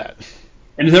could do that.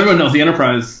 And as everyone knows, the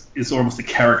Enterprise is almost a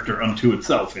character unto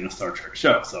itself in a Star Trek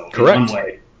show. So correct. In one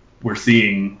way, we're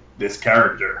seeing this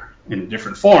character in a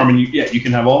different form, and you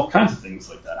can have all kinds of things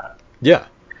like that happen. Yeah.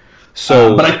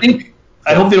 So, but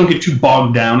I hope they don't get too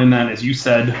bogged down in that, as you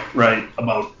said, right,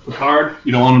 about Picard.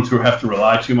 You don't want them to have to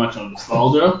rely too much on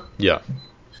nostalgia. Yeah.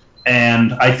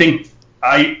 And I think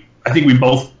we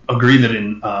both agree that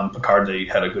in Picard they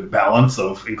had a good balance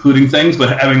of including things,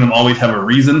 but having them always have a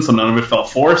reason, so none of it felt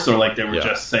forced, or like they were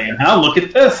just saying, "How look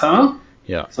at this, huh?"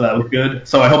 Yeah. So that was good.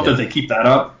 So I hope that they keep that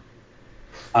up.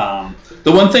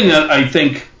 The one thing that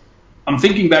I'm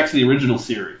thinking back to the original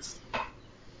series.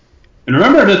 And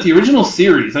remember that the original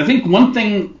series, I think one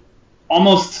thing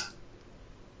almost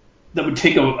that would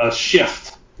take a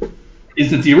shift is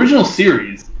that the original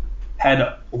series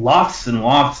had lots and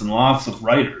lots and lots of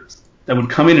writers that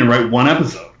would come in and write one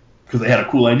episode because they had a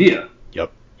cool idea.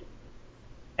 Yep.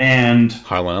 And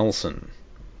Harlan Ellison.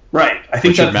 Right. I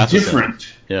think Richard that's Matheson.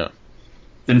 different. Yeah.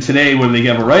 Than today, where they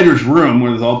have a writer's room where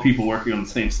there's all people working on the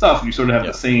same stuff, and you sort of have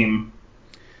the same,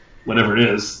 whatever it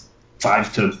is,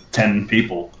 5 to 10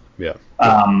 people. Yeah.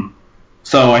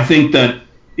 So I think that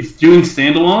if doing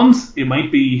standalones, it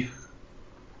might be.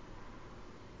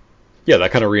 Yeah,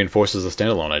 that kind of reinforces the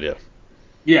standalone idea.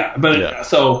 Yeah, but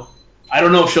so I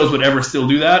don't know if shows would ever still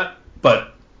do that,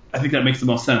 but I think that makes the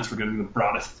most sense for getting the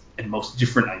broadest and most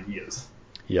different ideas.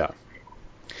 Yeah.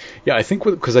 Yeah, I think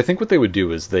because what they would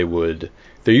do is there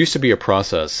used to be a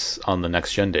process on the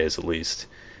Next Gen days, at least,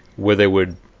 where they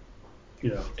would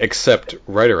accept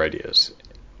writer ideas.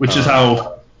 Which is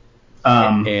how.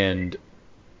 And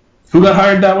Who got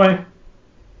hired that way?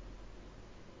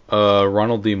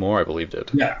 Ronald D. Moore, I believe,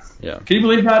 did. Yeah. Yeah. Can you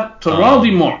believe that? So Ronald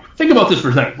D. Moore. Think about this for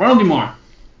a second. Ronald D. Moore,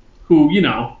 who,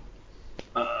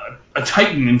 a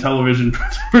titan in television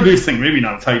producing. Maybe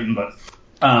not a titan, but...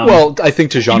 well, I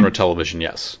think to genre television,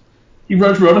 yes. He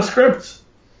wrote a script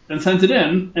and sent it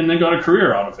in and then got a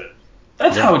career out of it.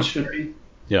 That's how it should be.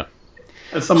 Yeah.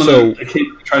 As someone that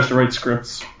occasionally tries to write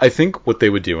scripts. I think what they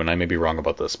would do, and I may be wrong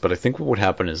about this, but I think what would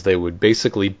happen is they would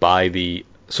basically buy the...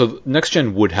 So Next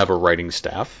Gen would have a writing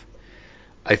staff.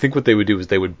 I think what they would do is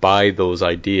they would buy those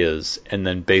ideas, and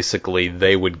then basically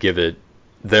they would give it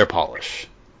their polish.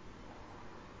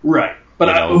 Right.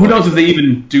 But who knows if they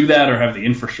even do that or have the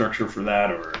infrastructure for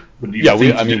that, or would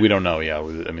even we don't know. Yeah,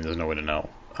 there's no way to know.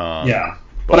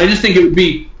 But I just think it would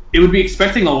be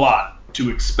expecting a lot to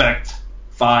expect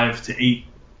 5 to 8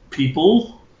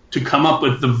 people to come up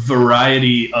with the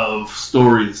variety of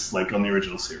stories like on the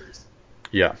original series.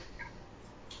 Yeah.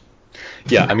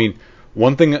 Yeah, I mean,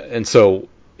 one thing, and so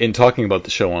in talking about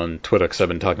the show on Twitter, because I've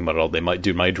been talking about it all day, my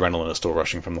adrenaline is still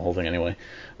rushing from the whole thing anyway.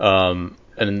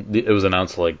 And it was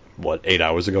announced 8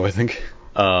 hours ago, I think.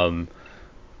 I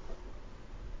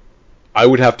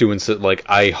would have to insist,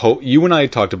 I hope, you and I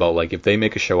talked about, if they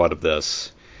make a show out of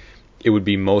this, it would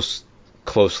be most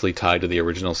closely tied to the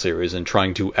original series and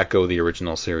trying to echo the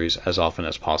original series as often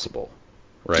as possible,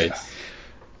 right? Yeah.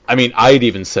 I mean, I'd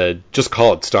even said, just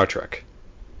call it Star Trek.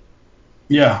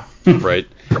 Yeah. Right?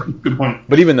 Good point.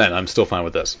 But even then, I'm still fine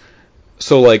with this.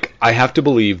 So, I have to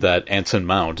believe that Anson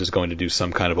Mount is going to do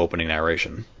some kind of opening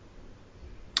narration.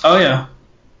 Oh, yeah.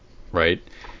 Right?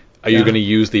 Are you going to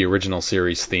use the original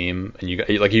series theme? And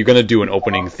you're going to do an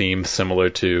opening theme similar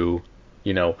to,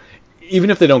 even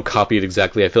if they don't copy it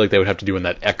exactly, I feel like they would have to do one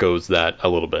that echoes that a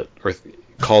little bit, or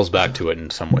calls back to it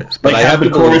in some ways. But I have the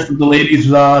chorus of the ladies.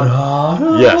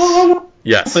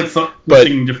 Yes. It's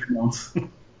singing different notes.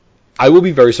 I will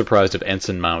be very surprised if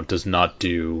Anson Mount does not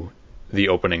do the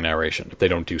opening narration, if they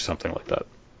don't do something like that.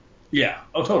 Yeah.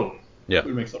 Oh, totally. Yeah. It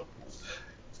would make sense.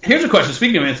 Here's a question.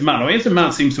 Speaking of Anson Mount, Anson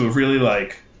Mount seems to have really,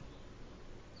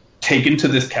 taken to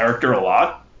this character a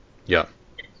lot. Yeah.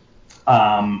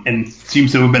 And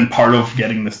seems to have been part of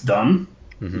getting this done,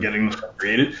 getting this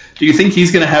created. Do you think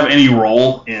he's going to have any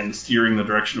role in steering the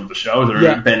direction of the show? Has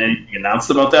there been anything announced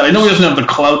about that? I know he doesn't have the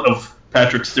clout of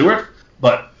Patrick Stewart,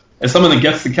 but as someone that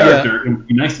gets the character, it would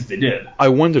be nice if they did. I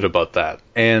wondered about that,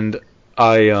 and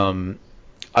all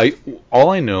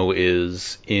I know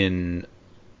is in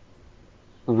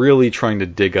really trying to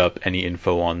dig up any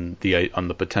info on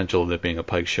the potential of it being a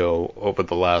Pike show over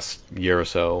the last year or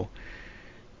so,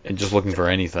 and just looking for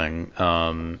anything.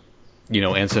 Anson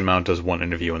Mount does one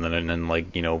interview, and then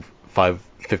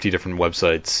 50 different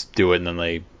websites do it, and then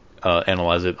they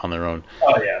analyze it on their own.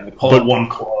 Oh yeah, they pull out one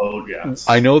quote. Yeah.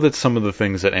 I know that some of the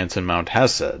things that Anson Mount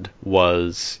has said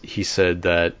was he said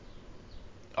that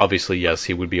obviously yes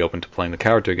he would be open to playing the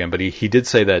character again, but he did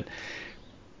say that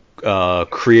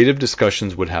creative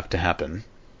discussions would have to happen.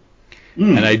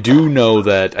 And I do know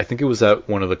that I think it was at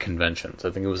one of the conventions.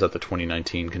 I think it was at the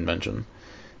 2019 convention,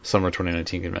 summer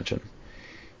 2019 convention.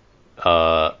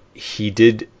 He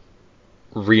did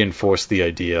reinforce the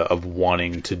idea of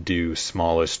wanting to do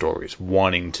smaller stories,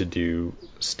 wanting to do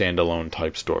standalone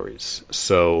type stories.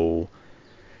 So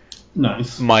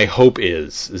nice. My hope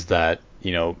is that,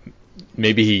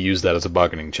 maybe he used that as a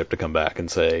bargaining chip to come back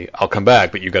and say, I'll come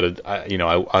back, but you got to,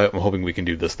 I'm hoping we can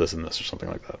do this, and this, or something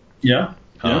like that. Yeah.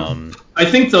 I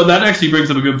think, though, that actually brings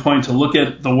up a good point to look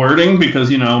at the wording, because,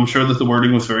 I'm sure that the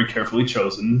wording was very carefully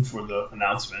chosen for the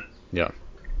announcement. Yeah.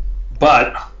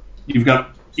 But you've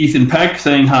got Ethan Peck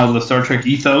saying how the Star Trek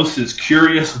ethos is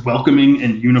curious, welcoming,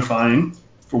 and unifying,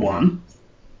 for one.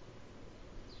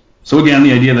 So again,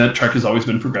 the idea that Trek has always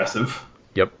been progressive.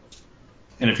 Yep.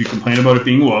 And if you complain about it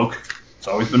being woke, it's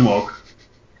always been woke.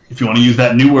 If you want to use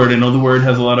that new word, I know the word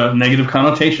has a lot of negative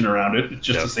connotation around it. It's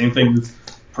just the same thing as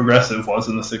progressive was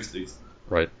in the 60s.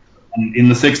 Right. And in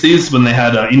the 60s, when they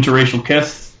had an interracial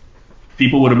kiss,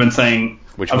 people would have been saying,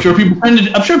 I'm sure people in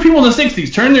the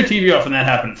 60s turned their TV off when that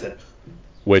happened. Said,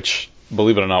 which,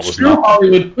 believe it or not, was Screw not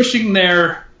Hollywood pushing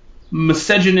their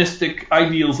misogynistic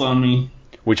ideals on me.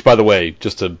 Which, by the way,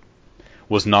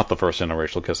 was not the first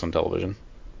interracial kiss on television.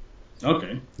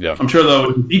 Okay. Yeah. I'm sure, though,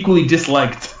 it was equally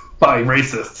disliked by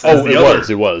racists.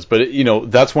 It was. But,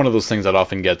 that's one of those things that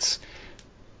often gets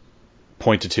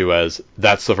pointed to as,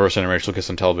 that's the first interracial kiss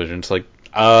on television. It's like,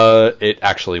 it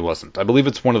actually wasn't. I believe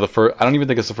it's one of the first, I don't even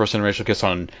think it's the first interracial kiss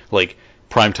on,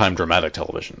 primetime dramatic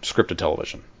television, scripted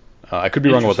television. I could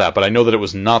be wrong about that, but I know that it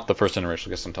was not the first interracial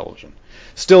kiss on television.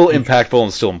 Still impactful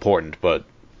and still important, but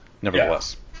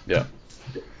nevertheless. Yeah.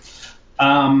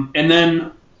 And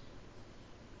then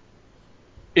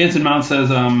Anson Mount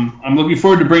says, I'm looking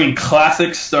forward to bringing a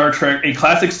classic Star Trek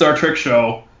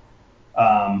show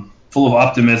full of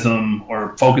optimism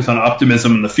or focus on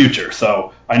optimism in the future.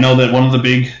 So I know that one of the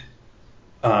big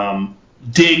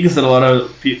digs that a lot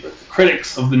of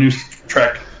critics of the new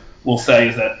Trek will say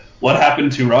is that what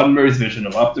happened to Roddenberry's vision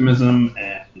of optimism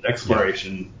and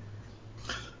exploration.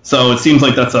 Yeah. So it seems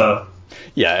like that's a...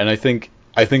 Yeah, and I think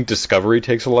Discovery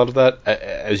takes a lot of that.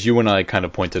 As you and I kind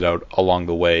of pointed out along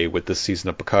the way with this season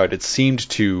of Picard, it seemed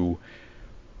to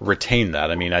retain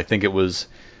that. I mean, I think it was...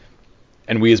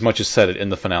 And we as much as said it in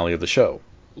the finale of the show.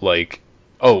 Like,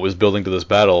 it was building to this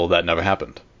battle that never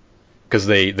happened. Because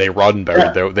they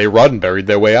Roddenberried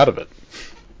their way out of it.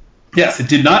 Yes, it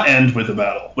did not end with a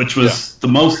battle, which was the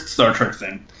most Star Trek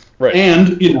thing. Right.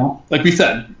 And, like we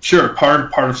said, sure,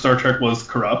 part of Star Trek was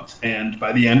corrupt, and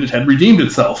by the end it had redeemed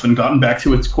itself and gotten back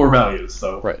to its core values.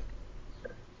 So right.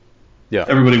 Yeah.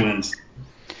 Everybody wins.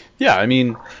 Yeah, I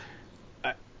mean,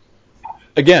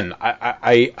 again,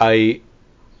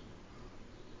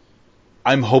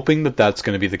 I'm hoping that that's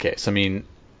going to be the case. I mean,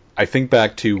 I think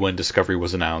back to when Discovery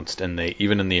was announced, and they,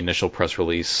 even in the initial press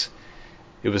release,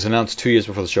 it was announced 2 years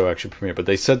before the show actually premiered, but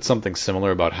they said something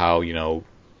similar about how,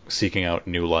 seeking out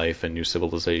new life and new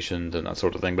civilizations and that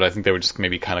sort of thing. But I think they were just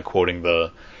maybe kind of quoting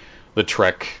the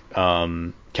Trek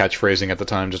catchphrasing at the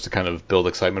time just to kind of build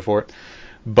excitement for it.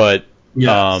 But,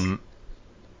 yes.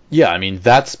 Yeah, I mean,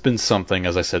 that's been something,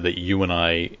 as I said, that you and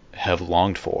I have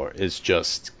longed for, is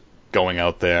just going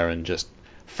out there and just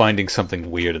finding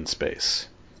something weird in space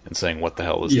and saying, what the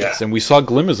hell is this? And we saw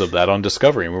glimmers of that on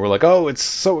Discovery, and we were like, we're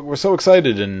so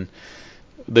excited, and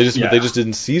they just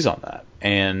didn't seize on that.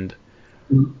 And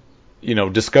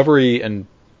Discovery and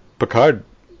Picard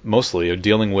mostly are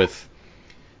dealing with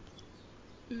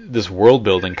this world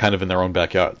building kind of in their own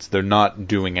backyards. They're not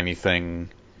doing anything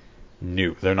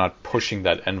new. They're not pushing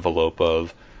that envelope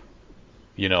of,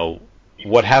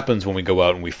 what happens when we go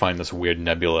out and we find this weird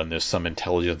nebula and there's some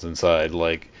intelligence inside,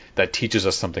 like, that teaches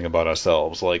us something about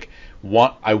ourselves. Like,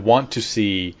 I want to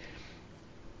see...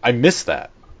 I miss that.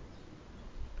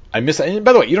 And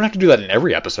by the way, you don't have to do that in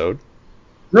every episode.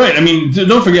 Right, I mean,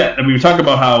 don't forget, we talk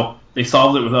about how they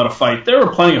solved it without a fight. There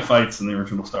were plenty of fights in the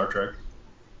original Star Trek.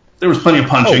 There was plenty of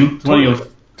punching.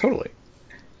 Totally.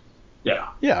 Yeah.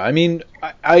 Yeah, I mean,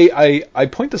 I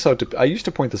point this out to... I used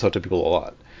to point this out to people a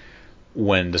lot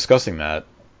when discussing that,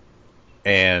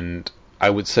 and I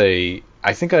would say...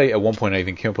 I think at one point I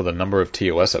even came up with a number of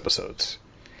TOS episodes.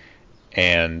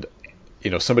 And,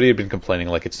 somebody had been complaining,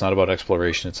 like, it's not about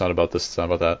exploration, it's not about this, it's not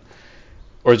about that.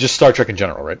 Or just Star Trek in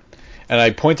general, right? And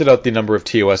I pointed out the number of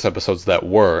TOS episodes that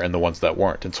were and the ones that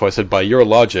weren't. And so I said, by your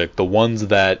logic, the ones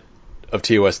of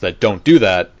TOS that don't do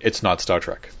that, it's not Star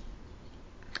Trek.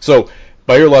 So,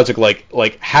 by your logic,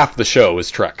 like half the show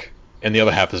is Trek, and the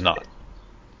other half is not.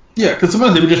 Yeah, because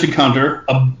sometimes they would just encounter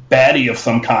a baddie of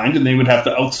some kind, and they would have to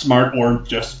outsmart or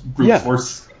just brute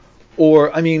force.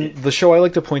 Or, I mean, the show I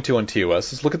like to point to on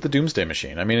TOS is look at the Doomsday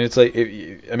Machine. I mean, it's like,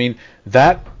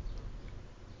 that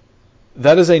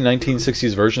is a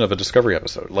 1960s version of a Discovery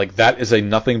episode. Like, that is a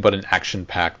nothing but an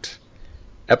action-packed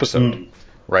episode,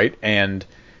 right? And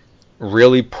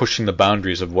really pushing the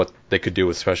boundaries of what they could do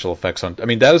with special effects on... I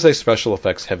mean, that is a special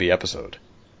effects-heavy episode.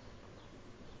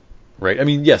 Right? I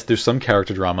mean, yes, there's some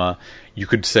character drama. You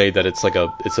could say that it's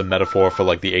a metaphor for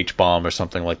like the H-bomb or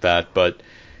something like that, but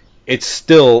it's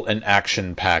still an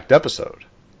action-packed episode.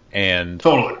 And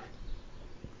totally.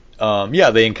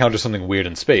 They encounter something weird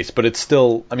in space, but it's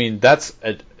still, I mean, that's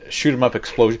a shoot-'em-up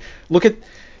explosion. Look at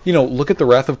The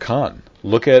Wrath of Khan.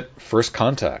 Look at First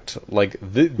Contact. Like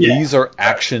these are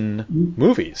action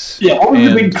movies. Yeah, what was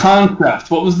the big concept?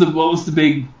 What was the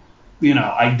big,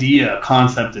 idea,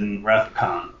 concept in Wrath of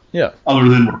Khan? Yeah. Other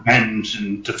than revenge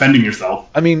and defending yourself.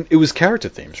 I mean, it was character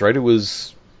themes, right? It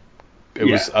was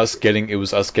us getting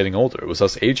older. It was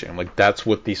us aging. Like that's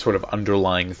what the sort of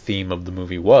underlying theme of the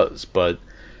movie was. But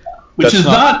which is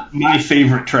not my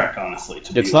favorite Trek, honestly.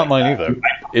 It's not mine either.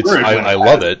 I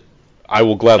love it. I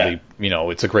will gladly,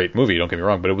 it's a great movie. Don't get me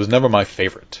wrong, but it was never my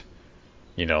favorite.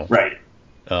 Right.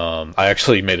 I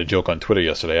actually made a joke on Twitter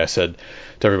yesterday. I said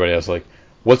to everybody, I was like,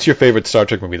 "What's your favorite Star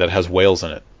Trek movie that has whales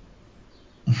in it?"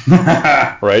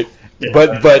 Right, yeah,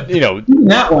 but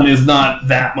that one is not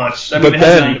that much.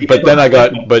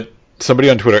 But somebody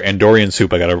on Twitter, Andorian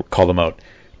Soup, I gotta call them out,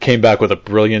 came back with a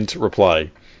brilliant reply.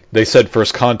 They said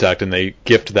First Contact, and they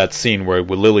gifted that scene where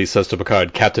Lily says to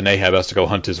Picard, "Captain Ahab has to go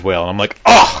hunt his whale," and I'm like,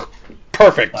 "Oh,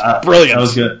 perfect, brilliant, that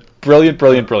was good,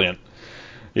 brilliant."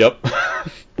 Yep.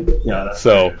 Yeah. That's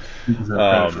so,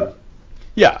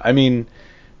 yeah, I mean,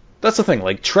 that's the thing.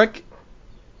 Like Trek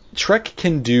Trek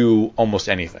can do almost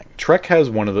anything. Trek has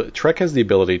the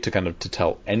ability to kind of to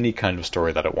tell any kind of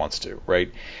story that it wants to,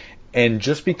 right? And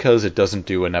just because it doesn't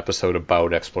do an episode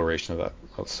about exploration of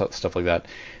that stuff like that,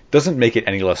 doesn't make it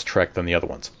any less Trek than the other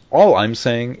ones. All I'm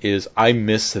saying is I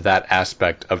miss that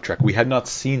aspect of Trek. We had not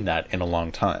seen that in a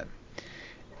long time,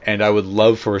 and I would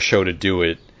love for a show to do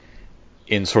it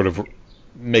in sort of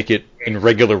make it in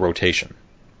regular rotation,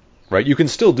 right? You can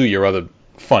still do your other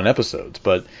fun episodes,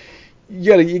 but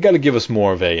you gotta give us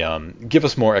more of a give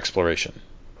us more exploration,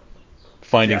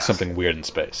 finding something weird in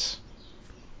space.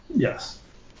 Yes.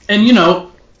 And,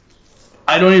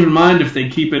 I don't even mind if they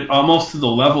keep it almost to the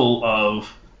level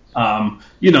of,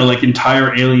 like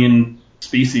entire alien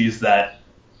species that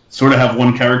sort of have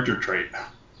one character trait.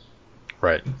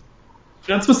 Right.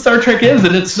 That's what Star Trek is,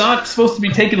 and it's not supposed to be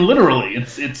taken literally.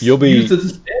 It's used as a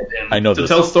stand-in to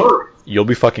tell stories. You'll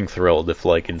be fucking thrilled if,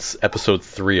 like, in episode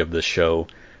 3 of this show,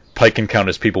 Pike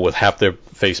encounters people with half their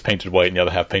face painted white and the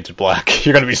other half painted black.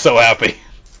 You're gonna be so happy.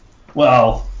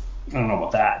 Well, I don't know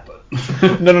about that,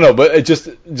 but no, but it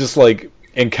just like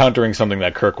encountering something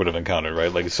that Kirk would have encountered,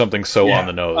 right? Like something so on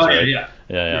the nose, right?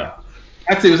 Yeah.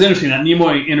 Actually, it was interesting, that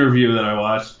Nimoy interview that I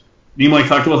watched. Nimoy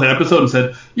talked about that episode and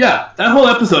said, yeah, that whole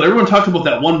episode, everyone talked about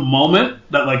that one moment,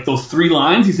 that like those 3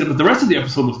 lines. He said, but the rest of the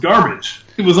episode was garbage.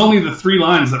 It was only the 3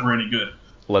 lines that were any good.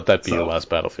 Let that be your last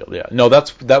battlefield. Yeah. No,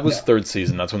 that was third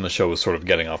season. That's when the show was sort of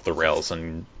getting off the rails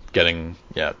and getting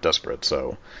desperate.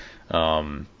 So,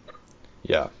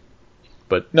 yeah.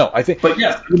 But no, I think. But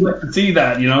yes, I would like to see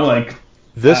that. Like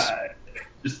this.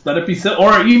 Just let it be said,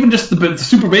 or even just the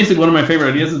super basic. One of my favorite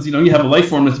ideas is you have a life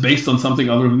form that's based on something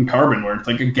other than carbon, where it's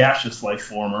like a gaseous life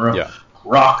form or a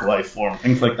rock life form,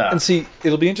 things like that. And see,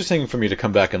 it'll be interesting for me to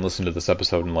come back and listen to this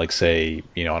episode and like say,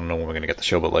 I don't know when we're going to get the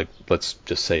show, but like let's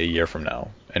just say a year from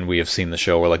now, and we have seen the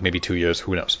show, or like maybe 2 years,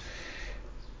 who knows?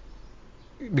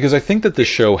 Because I think that the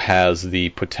show has the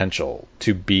potential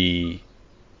to be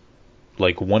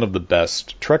like one of the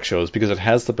best Trek shows, because it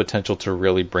has the potential to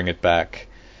really bring it back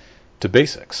to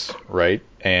basics, right?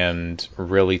 And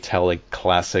really tell a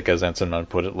classic, as Anson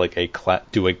put it, like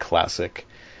do a classic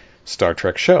Star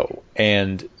Trek show.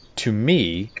 And to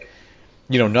me,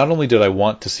 not only did I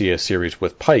want to see a series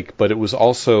with Pike, but it was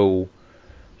also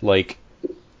like,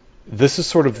 this is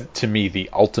sort of, to me, the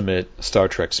ultimate Star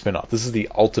Trek spin-off. This is the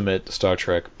ultimate Star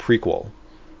Trek prequel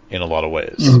in a lot of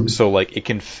ways. Mm-hmm. So like it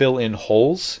can fill in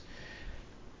holes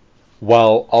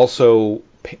while also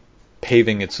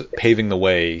paving the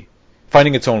way,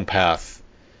 finding its own path,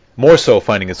 more so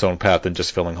finding its own path than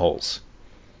just filling holes.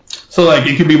 So, like,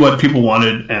 it could be what people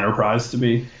wanted Enterprise to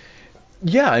be?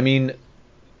 Yeah, I mean,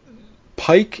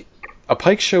 a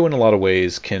Pike show in a lot of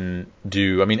ways can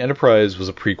do... I mean, Enterprise was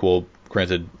a prequel,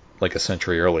 granted, like a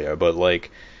century earlier, but,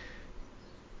 like,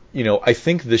 I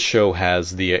think this show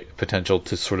has the potential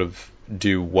to sort of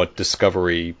do what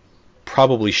Discovery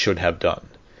probably should have done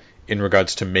in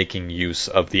regards to making use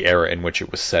of the era in which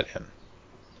it was set in.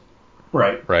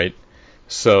 Right.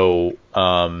 So,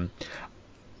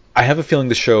 I have a feeling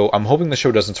I'm hoping the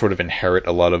show doesn't sort of inherit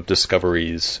a lot of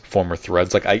Discovery's former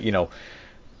threads. Like, No.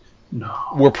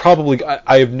 We're probably,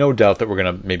 I have no doubt that we're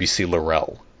going to maybe see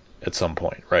L'Rell at some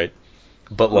point, right?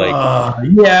 But like...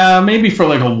 yeah, maybe for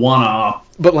like a one-off.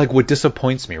 But like what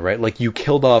disappoints me, right? Like you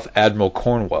killed off Admiral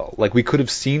Cornwell. Like we could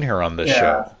have seen her on this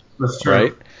show. That's true.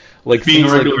 Right? Like being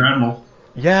a regular admiral.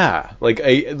 Yeah, like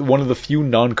one of the few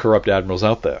non-corrupt admirals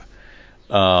out there.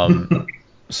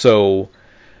 So,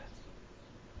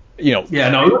 Yeah,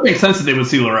 no, it would make sense that they would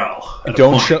see L'Rell.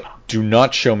 Do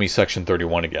not show me Section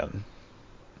 31 again.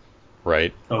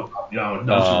 Right? Oh,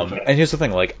 no. And here's the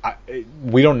thing, like,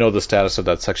 we don't know the status of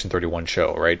that Section 31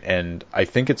 show, right? And I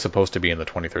think it's supposed to be in the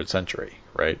 23rd century,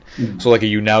 right? Mm-hmm. So, like, are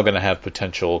you now going to have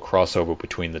potential crossover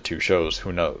between the two shows?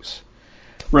 Who knows?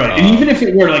 Right, and even if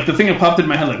it were, like, the thing that popped in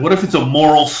my head, like, what if it's a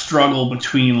moral struggle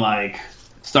between, like,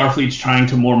 Starfleet's trying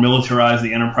to more militarize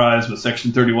the Enterprise with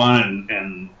Section 31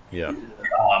 and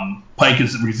Pike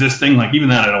is resisting? Like, even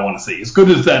that I don't want to see. As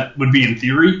good as that would be in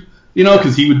theory,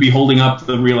 because he would be holding up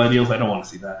the real ideals, I don't want to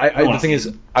see that. The thing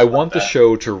is, I want the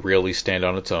show to really stand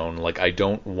on its own. Like, I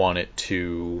don't want it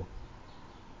to...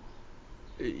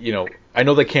 I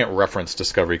know they can't reference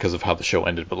Discovery because of how the show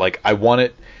ended, but, like, I want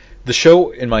it... The show,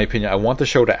 in my opinion, I want the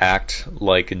show to act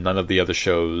like none of the other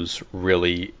shows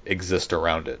really exist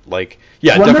around it. Like,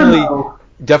 yeah,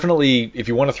 definitely, if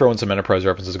you want to throw in some Enterprise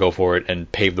references, go for it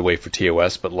and pave the way for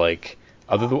TOS. But like,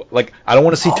 I don't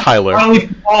want to see Tyler.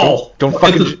 Don't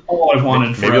fucking. Paul I've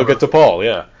wanted. Maybe you'll get to Paul.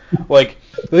 Yeah. Like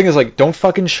the thing is, like, don't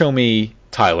fucking show me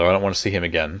Tyler. I don't want to see him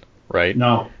again. Right?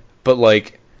 No. But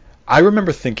like, I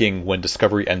remember thinking when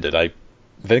Discovery ended, I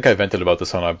think I vented about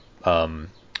this on a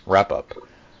wrap up.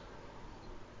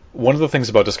 One of the things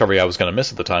about Discovery I was going to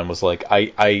miss at the time was like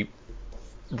I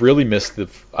really missed the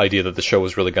idea that the show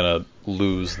was really going to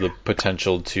lose the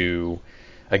potential to,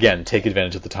 again, take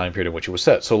advantage of the time period in which it was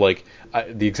set. So like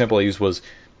the example I used was,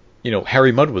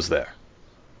 Harry Mudd was there.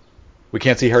 We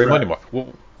can't see Harry Mudd anymore.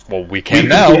 Well, we can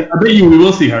now. I bet you we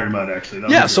will see Harry Mudd, actually.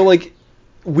 Yeah, so like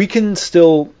we can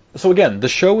still. So again, the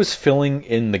show is filling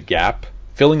in the gap,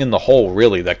 filling in the hole,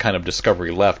 really, that kind of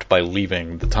Discovery left by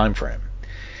leaving the time frame.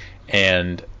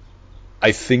 And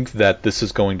I think that this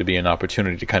is going to be an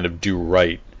opportunity to kind of do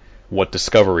right what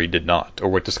Discovery did not, or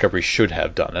what Discovery should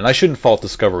have done. And I shouldn't fault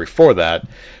Discovery for that,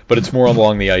 but it's more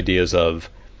along the ideas of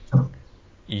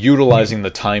utilizing the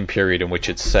time period in which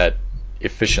it's set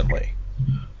efficiently.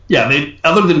 Yeah,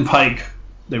 other than Pike,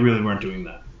 they really weren't doing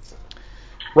that.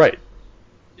 Right.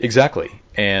 Exactly.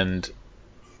 And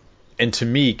to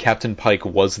me, Captain Pike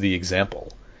was the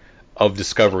example of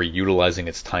Discovery utilizing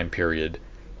its time period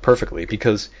perfectly.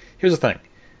 Because here's the thing: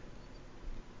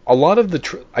 a lot of the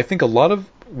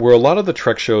where a lot of the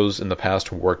Trek shows in the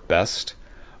past work best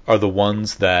are the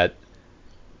ones that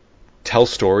tell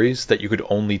stories that you could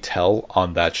only tell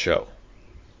on that show.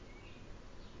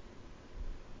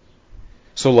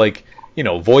 So like,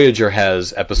 Voyager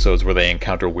has episodes where they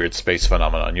encounter weird space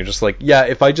phenomena, and you're just like, yeah,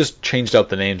 if I just changed out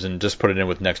the names and just put it in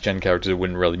with next gen characters, it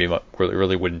wouldn't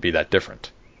really wouldn't be that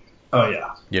different. Oh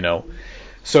yeah.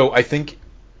 So I think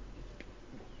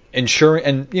ensuring,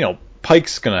 and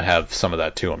Pike's gonna have some of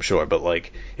that too, I'm sure, but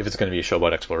like if it's gonna be a show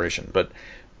about exploration, but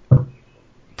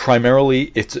primarily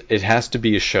it has to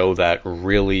be a show that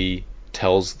really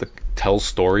tells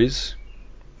stories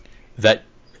that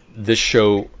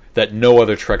that no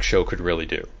other Trek show could really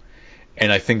do. And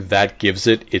I think that gives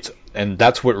and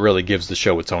that's what really gives the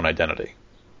show its own identity.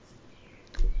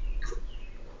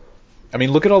 I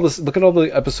mean, look at all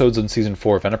the episodes in season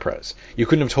 4 of Enterprise. You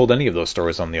couldn't have told any of those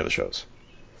stories on the other shows.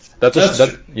 That's true.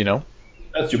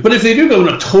 That's true. But if they do go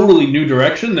in a totally new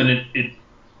direction, then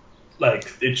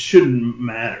it shouldn't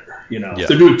matter. Yeah. If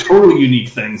they're doing totally unique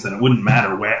things, then it wouldn't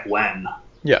matter when.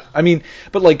 Yeah, I mean,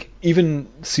 but like even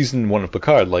season 1 of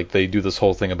Picard, like they do this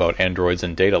whole thing about androids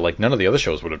and data. Like none of the other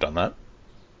shows would have done that.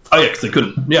 Oh yeah, because they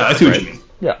couldn't. Yeah, I see what you mean.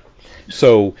 Yeah.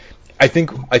 So I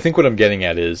think what I'm getting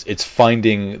at is it's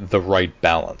finding the right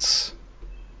balance,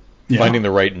 finding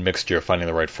the right mixture, finding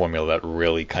the right formula that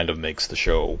really kind of makes the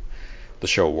show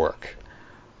work.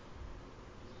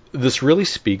 This really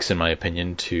speaks, in my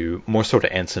opinion, more so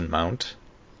to Anson Mount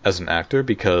as an actor,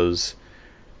 because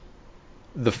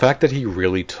the fact that he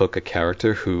really took a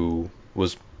character who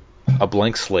was a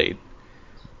blank slate,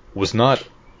 was not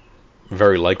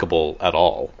very likable at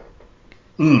all.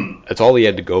 It's all he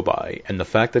had to go by. And the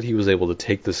fact that he was able to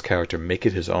take this character, make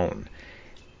it his own,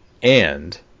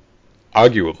 and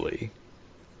arguably,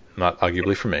 not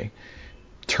arguably for me,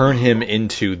 turn him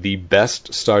into the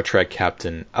best Star Trek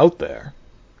captain out there.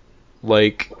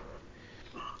 Like,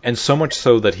 and so much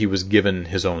so that he was given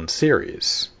his own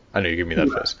series. I know you give me that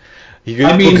face.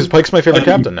 Because Pike's my favorite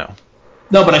captain now.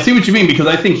 No, but I see what you mean, because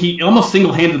I think he almost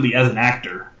single-handedly, as an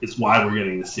actor, is why we're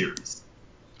getting this series.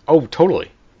 Oh,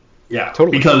 totally. Yeah,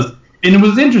 totally. And it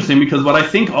was interesting, because what I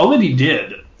think all that he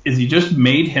did is he just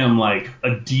made him like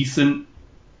a decent,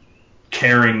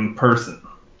 caring person,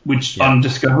 which on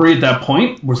Discovery at that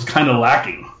point was kind of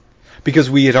lacking. Because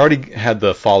we had already had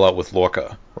the fallout with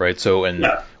Lorca, right? So,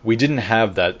 we didn't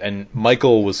have that, and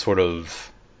Michael was sort of,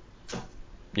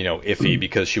 iffy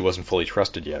because she wasn't fully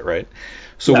trusted yet, right?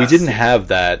 So we didn't have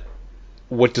that.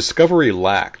 What Discovery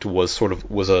lacked was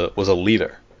a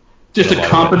leader, just a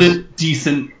competent,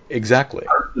 decent, exactly,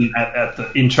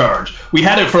 person in charge. We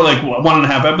had it for like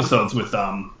 1.5 episodes with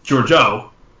Georgiou.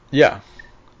 Yeah,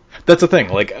 that's the thing.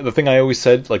 Like the thing I always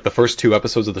said, like the first 2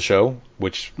 episodes of the show,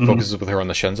 which focuses with her on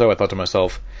the Shenzhou, I thought to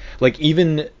myself, like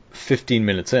even 15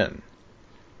 minutes in,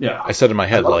 I said in my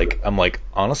head, I'm like,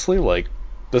 honestly, like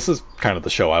this is kind of the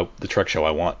Trek show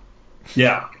I want.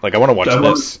 Yeah. Like I want to watch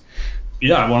this.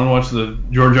 I want to watch the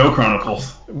Georgiou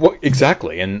Chronicles. Well,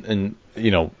 exactly, and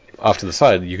off to the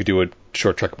side, you could do a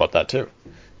short Trek about that too,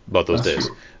 about those days.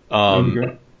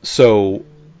 So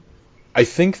I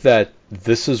think that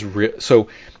this is so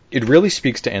it really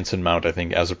speaks to Anson Mount, I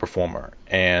think, as a performer,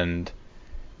 and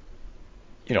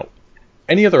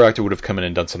any other actor would have come in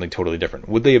and done something totally different.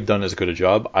 Would they have done as good a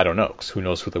job? I don't know, because who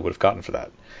knows who they would have gotten for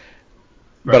that.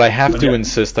 Right. But I have to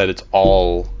insist that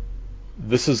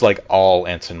this is like all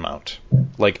Anson Mount.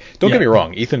 Like, don't get me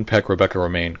wrong, Ethan Peck, Rebecca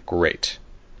Romaine, great.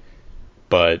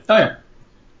 But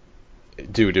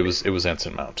dude, it was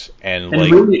Anson Mount. And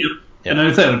like really, and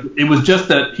I said it was just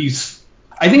that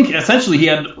I think essentially he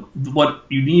had what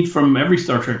you need from every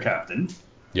Star Trek captain.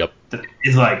 Yep. that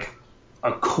is like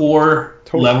a core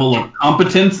level of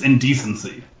competence and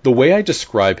decency. The way I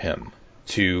describe him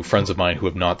to friends of mine who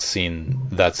have not seen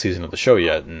that season of the show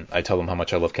yet, and I tell them how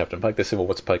much I love Captain Pike, they say, well,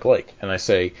 what's Pike like? And I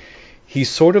say, he's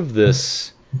sort of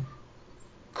this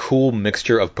cool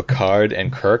mixture of Picard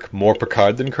and Kirk, more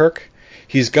Picard than Kirk.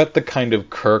 He's got the kind of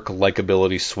Kirk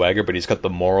likability swagger, but he's got the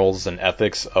morals and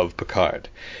ethics of Picard.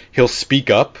 He'll speak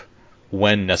up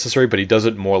when necessary, but he does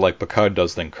it more like Picard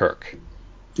does than Kirk.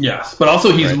 Yes, but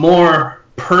also he's more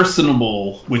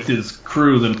personable with his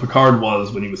crew than Picard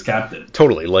was when he was captain.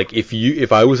 Totally. Like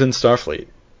if I was in Starfleet,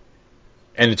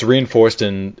 and it's reinforced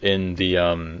in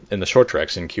the short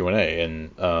tracks in Q&A,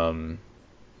 and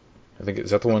I think,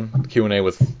 is that the one? Q&A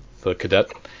with the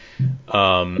cadet.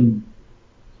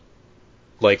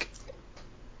 Like,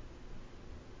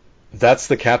 that's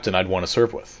the captain I'd want to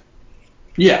serve with.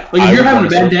 Yeah, like if you're having a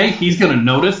bad day, he's going to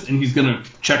notice, and he's going to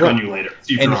check on you later,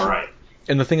 see if you're all right.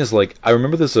 And the thing is, like, I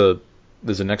remember there's a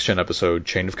Next Gen episode,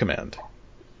 Chain of Command.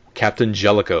 Captain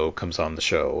Jellicoe comes on the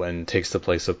show and takes the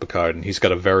place of Picard, and he's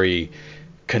got a very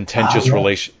contentious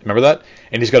relation. Remember that?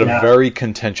 And he's got a very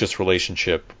contentious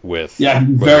relationship with. Yeah,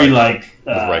 he's very with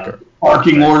Riker,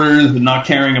 barking orders and not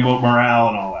caring about morale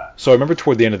and all that. So I remember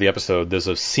toward the end of the episode, there's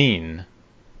a scene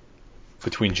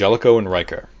between Jellicoe and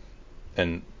Riker,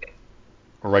 and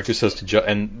Riker says to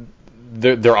and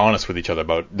they're honest with each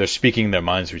other they're speaking their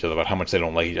minds to each other about how much they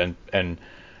don't like each, and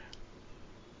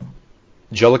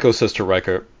Jellicoe says to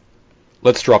Riker,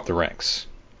 let's drop the ranks.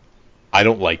 I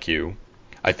don't like you.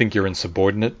 I think you're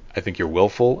insubordinate. I think you're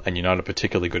willful, and you're not a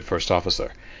particularly good first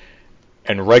officer.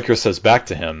 And Riker says back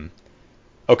to him,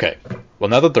 okay, well,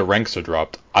 now that the ranks are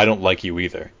dropped, I don't like you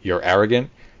either. You're arrogant,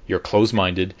 you're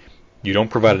close-minded, you don't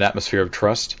provide an atmosphere of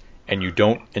trust, and you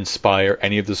don't inspire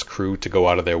any of this crew to go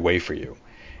out of their way for you.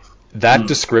 That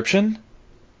description,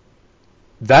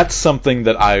 that's something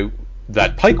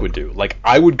that Pike would do. Like,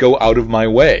 I would go out of my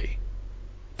way.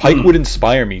 Pike would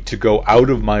inspire me to go out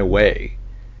of my way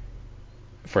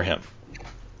for him.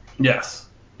 Yes.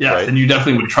 Right? And you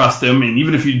definitely would trust him, and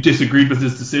even if you disagreed with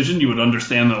his decision, you would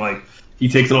understand that, like, he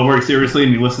takes it all very seriously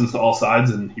and he listens to all sides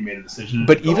and he made a decision.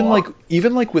 But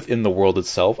even like within the world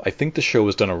itself, I think the show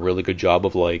has done a really good job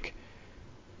of like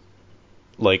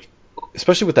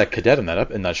especially with that cadet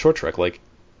in that short trek, like,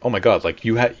 oh my god, like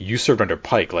you served under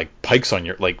Pike, like Pike's on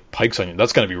you,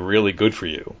 that's gonna be really good for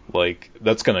you. Like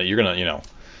you're gonna.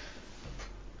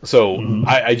 So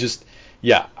I just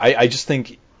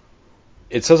think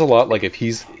it says a lot, like, if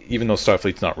he's, even though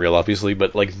Starfleet's not real obviously,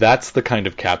 but like that's the kind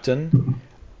of captain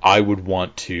I would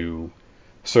want to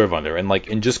serve under. And like,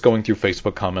 in just going through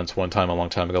Facebook comments one time a long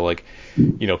time ago, like,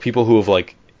 people who have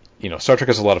like, Star Trek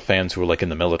has a lot of fans who are like in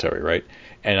the military, right?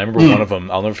 And I remember one of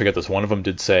them, I'll never forget this, one of them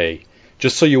did say,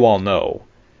 just so you all know,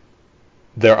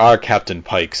 there are Captain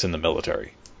Pikes in the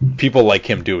military. People like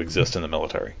him do exist in the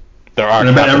military. There are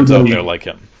captains out there like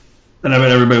him. And I bet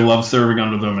everybody loves serving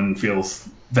under them and feels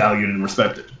valued and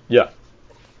respected. Yeah.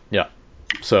 Yeah.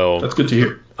 So that's good to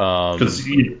hear.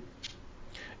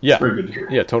 Yeah. Very good to hear.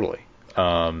 Yeah, totally.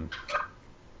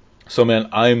 So man,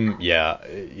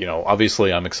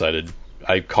 obviously I'm excited.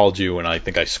 I called you and I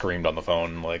think I screamed on the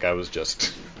phone. Like, I was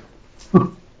just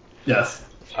Yes.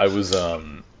 I was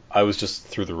just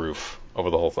through the roof over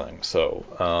the whole thing. So,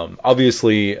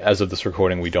 obviously, as of this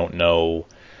recording, we don't know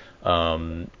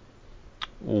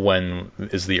when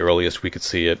is the earliest we could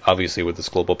see it. Obviously, with this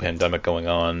global pandemic going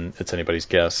on, it's anybody's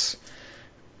guess.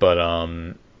 But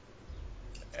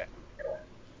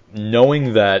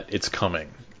knowing that it's coming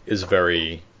is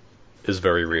very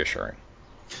reassuring.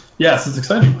 Yes, it's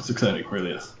exciting. It's exciting, it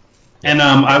really is. And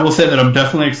I will say that I'm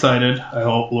definitely excited. I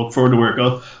look forward to where it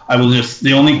goes.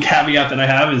 The only caveat that I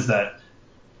have is that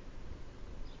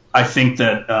I think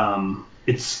that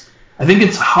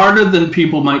it's harder than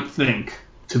people might think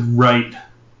to write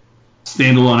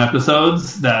standalone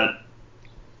episodes that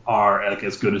are like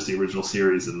as good as the original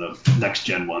series and the next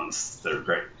gen ones that are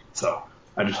great. So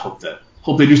I just hope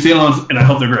they do standalones, and I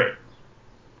hope they're great.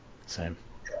 Same.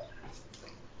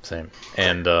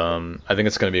 And I think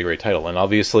it's going to be a great title. And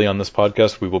obviously on this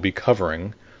podcast, we will be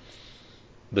covering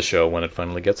the show when it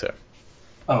finally gets here.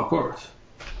 Oh, of course.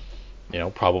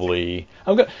 Probably...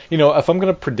 if I'm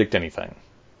going to predict anything,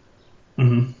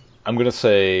 I'm going to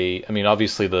say... I mean,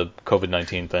 obviously the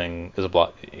COVID-19 thing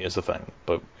is a thing,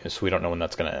 but so we don't know when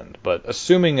that's going to end. But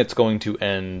assuming it's going to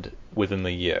end within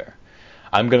the year,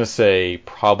 I'm going to say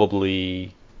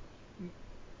probably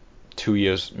 2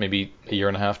 years, maybe a year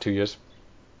and a half, 2 years.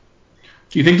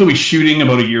 Do you think they'll be shooting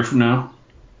about a year from now?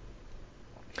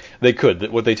 They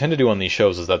could. What they tend to do on these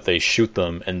shows is that they shoot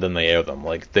them and then they air them.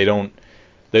 Like, they don't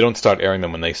They don't start airing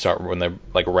them when they're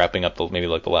like wrapping up maybe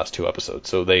like the last 2 episodes.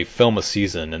 So they film a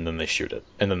season and then they shoot it,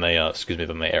 and then they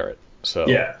then they air it. So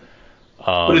yeah,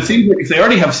 but it seems like if they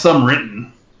already have some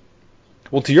written,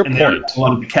 well, to your point, a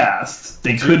lot of the cast,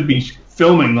 they could be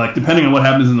filming, like depending on what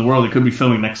happens in the world, they could be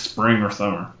filming next spring or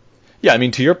summer. Yeah, I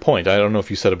mean, to your point, I don't know if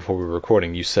you said it before we were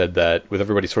recording. You said that with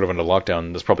everybody sort of under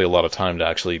lockdown, there's probably a lot of time to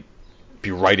actually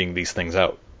be writing these things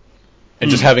out. And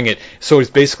just having it, so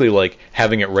it's basically like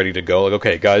having it ready to go. Like,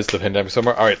 okay, guys, the pandemic's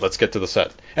over. All right, let's get to the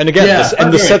set. And again,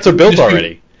 the sets are built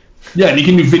already. Yeah, and you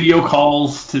can do video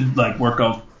calls to like work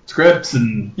on scripts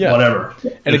and whatever.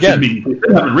 And again,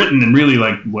 they have it written and really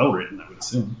like well written, I would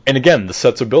assume. And again, the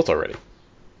sets are built already.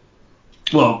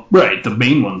 Well, right, the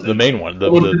main ones. The main one.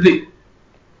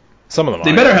 Some of them.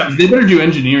 They better do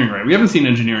engineering right. We haven't seen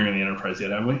engineering in the Enterprise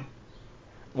yet, have we?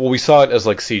 Well, we saw it as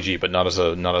like CG, but not as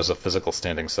a physical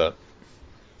standing set.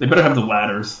 They better have the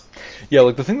ladders. Yeah,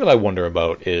 like the thing that I wonder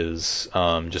about is,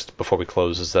 just before we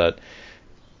close, is that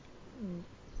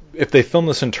if they film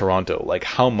this in Toronto, like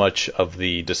how much of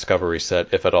the Discovery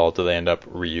set, if at all, do they end up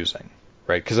reusing?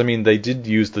 Right? Because I mean, they did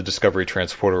use the Discovery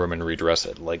transporter room and redress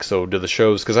it. Like, so do the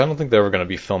shows? Because I don't think they're ever going to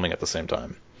be filming at the same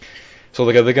time. So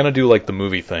like, are they going to do like the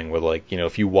movie thing where like, you know,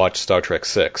 if you watch Star Trek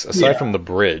VI, aside from the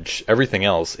bridge, everything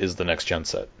else is the next gen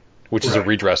set, which is a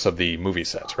redress of the movie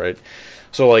sets, right?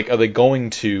 So, like, are they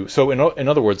going to... So, in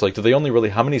other words, like, do they only really...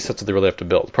 How many sets do they really have to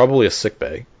build? Probably a sick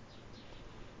bay.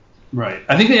 Right.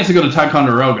 I think they have to go to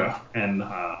Ticonderoga and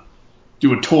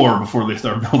do a tour before they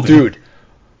start building. Dude,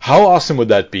 how awesome would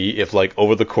that be if, like,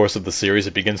 over the course of the series,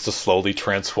 it begins to slowly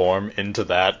transform into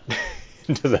that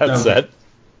set?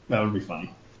 That would be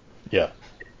funny. Yeah.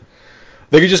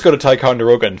 They could just go to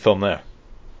Ticonderoga and film there.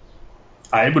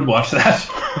 I would watch that.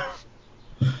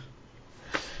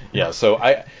 Yeah, so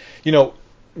You know,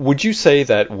 would you say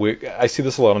that I see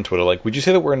this a lot on Twitter, like, would you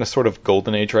say that we're in a sort of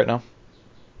golden age right now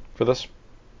for this?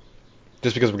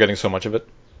 Just because we're getting so much of it?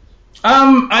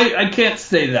 I can't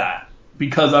say that,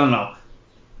 because, I don't know.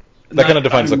 That kind of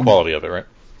defines the quality of it, right?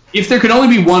 If there could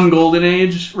only be one golden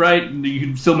age, right, you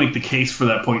could still make the case for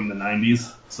that point in the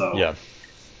 90s, so... Yeah.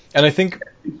 And I think...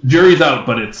 Jury's out,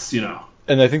 but it's, you know...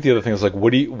 And I think the other thing is, like,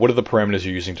 what are the parameters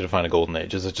you're using to define a golden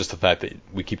age? Is it just the fact that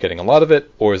we keep getting a lot of it,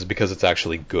 or is it because it's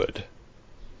actually good?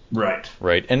 Right.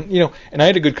 Right. And, you know, and I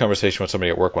had a good conversation with somebody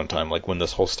at work one time, like, when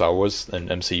this whole Star Wars and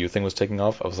MCU thing was taking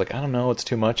off. I was like, I don't know, it's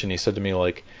too much. And he said to me,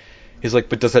 like, he's like,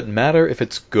 but does it matter if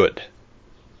it's good?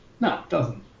 No, it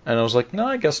doesn't. And I was like, no,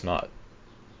 I guess not.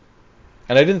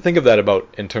 And I didn't think of that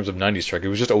about in terms of 90s Trek. It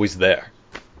was just always there.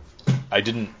 I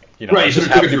didn't, you know... Right, you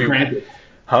just took it for granted.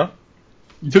 Huh?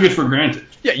 You took it for granted.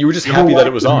 Yeah, you were just happy that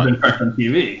it was on. Been Trek on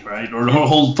TV, right? Or the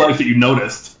whole life that you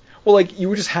noticed. Well, like, you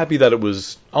were just happy that it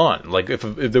was on. Like, if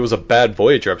there was a bad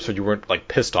Voyager episode, you weren't, like,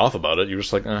 pissed off about it. You were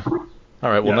just like, all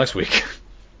right, well, next week.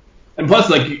 And plus,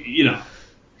 like, you know,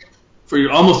 for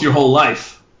almost your whole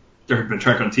life, there had been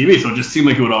Trek on TV, so it just seemed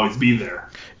like it would always be there.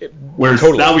 Whereas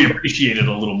now we appreciate it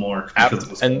a little more.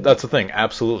 And that's the thing,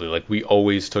 absolutely. Like, we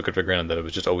always took it for granted that it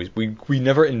was just always... We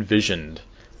never envisioned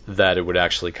that it would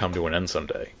actually come to an end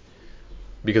someday.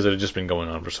 Because it had just been going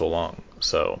on for so long.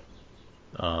 So,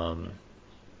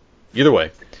 either way.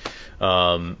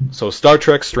 So Star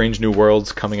Trek Strange New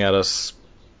Worlds coming at us.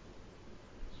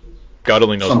 God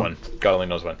only knows when. God only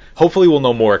knows when. Hopefully we'll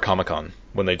know more at Comic-Con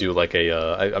when they do like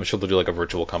I'm sure they'll do like a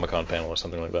virtual Comic-Con panel or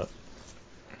something like that.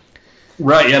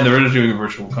 Right, yeah, they're doing a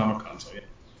virtual Comic-Con, so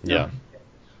yeah.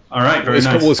 All right, very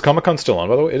nice. Well, is Comic-Con still on,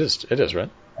 by the way? It is, right?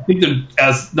 I think they're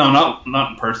not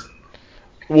in person.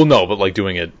 Well, no, but like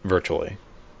doing it virtually.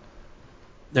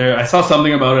 I saw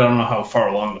something about it. I don't know how far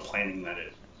along the planning that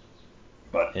is.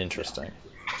 But interesting.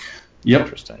 Yep.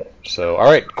 Interesting. So, all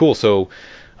right, cool. So,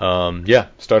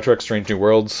 Star Trek Strange New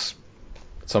Worlds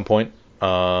at some point.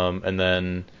 And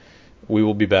then we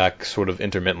will be back sort of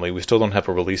intermittently. We still don't have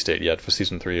a release date yet for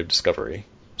Season 3 of Discovery.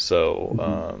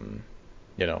 So,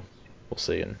 we'll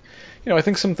see. And, I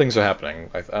think some things are happening.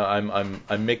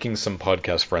 I'm making some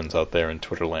podcast friends out there in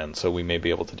Twitter land, so we may be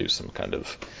able to do some kind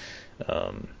of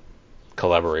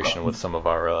collaboration with some of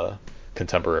our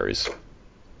contemporaries.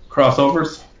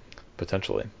 Crossovers?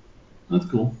 Potentially. That's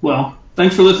cool. Well,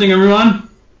 thanks for listening, everyone.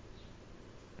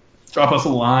 Drop us a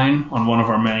line on one of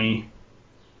our many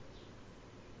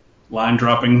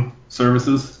line-dropping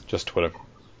services. Just Twitter.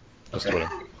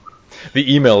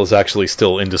 The email is actually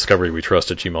still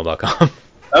indiscoverywetrust@gmail.com.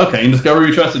 Okay,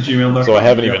 indiscoverywetrust@gmail.com. So I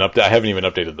haven't even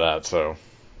updated that. So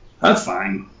that's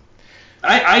fine.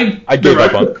 I gave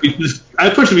up on. I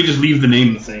personally just leave the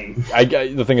name the same.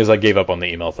 The thing is, I gave up on the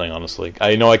email thing. Honestly,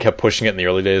 I know I kept pushing it in the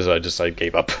early days. I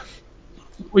gave up.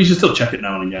 We should still check it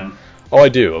now and again. Oh, I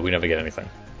do. We never get anything.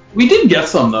 We did get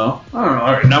some, though. I don't know.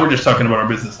 All right, now we're just talking about our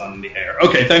business on the air.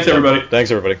 Okay, thanks, everybody.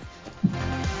 Thanks, everybody.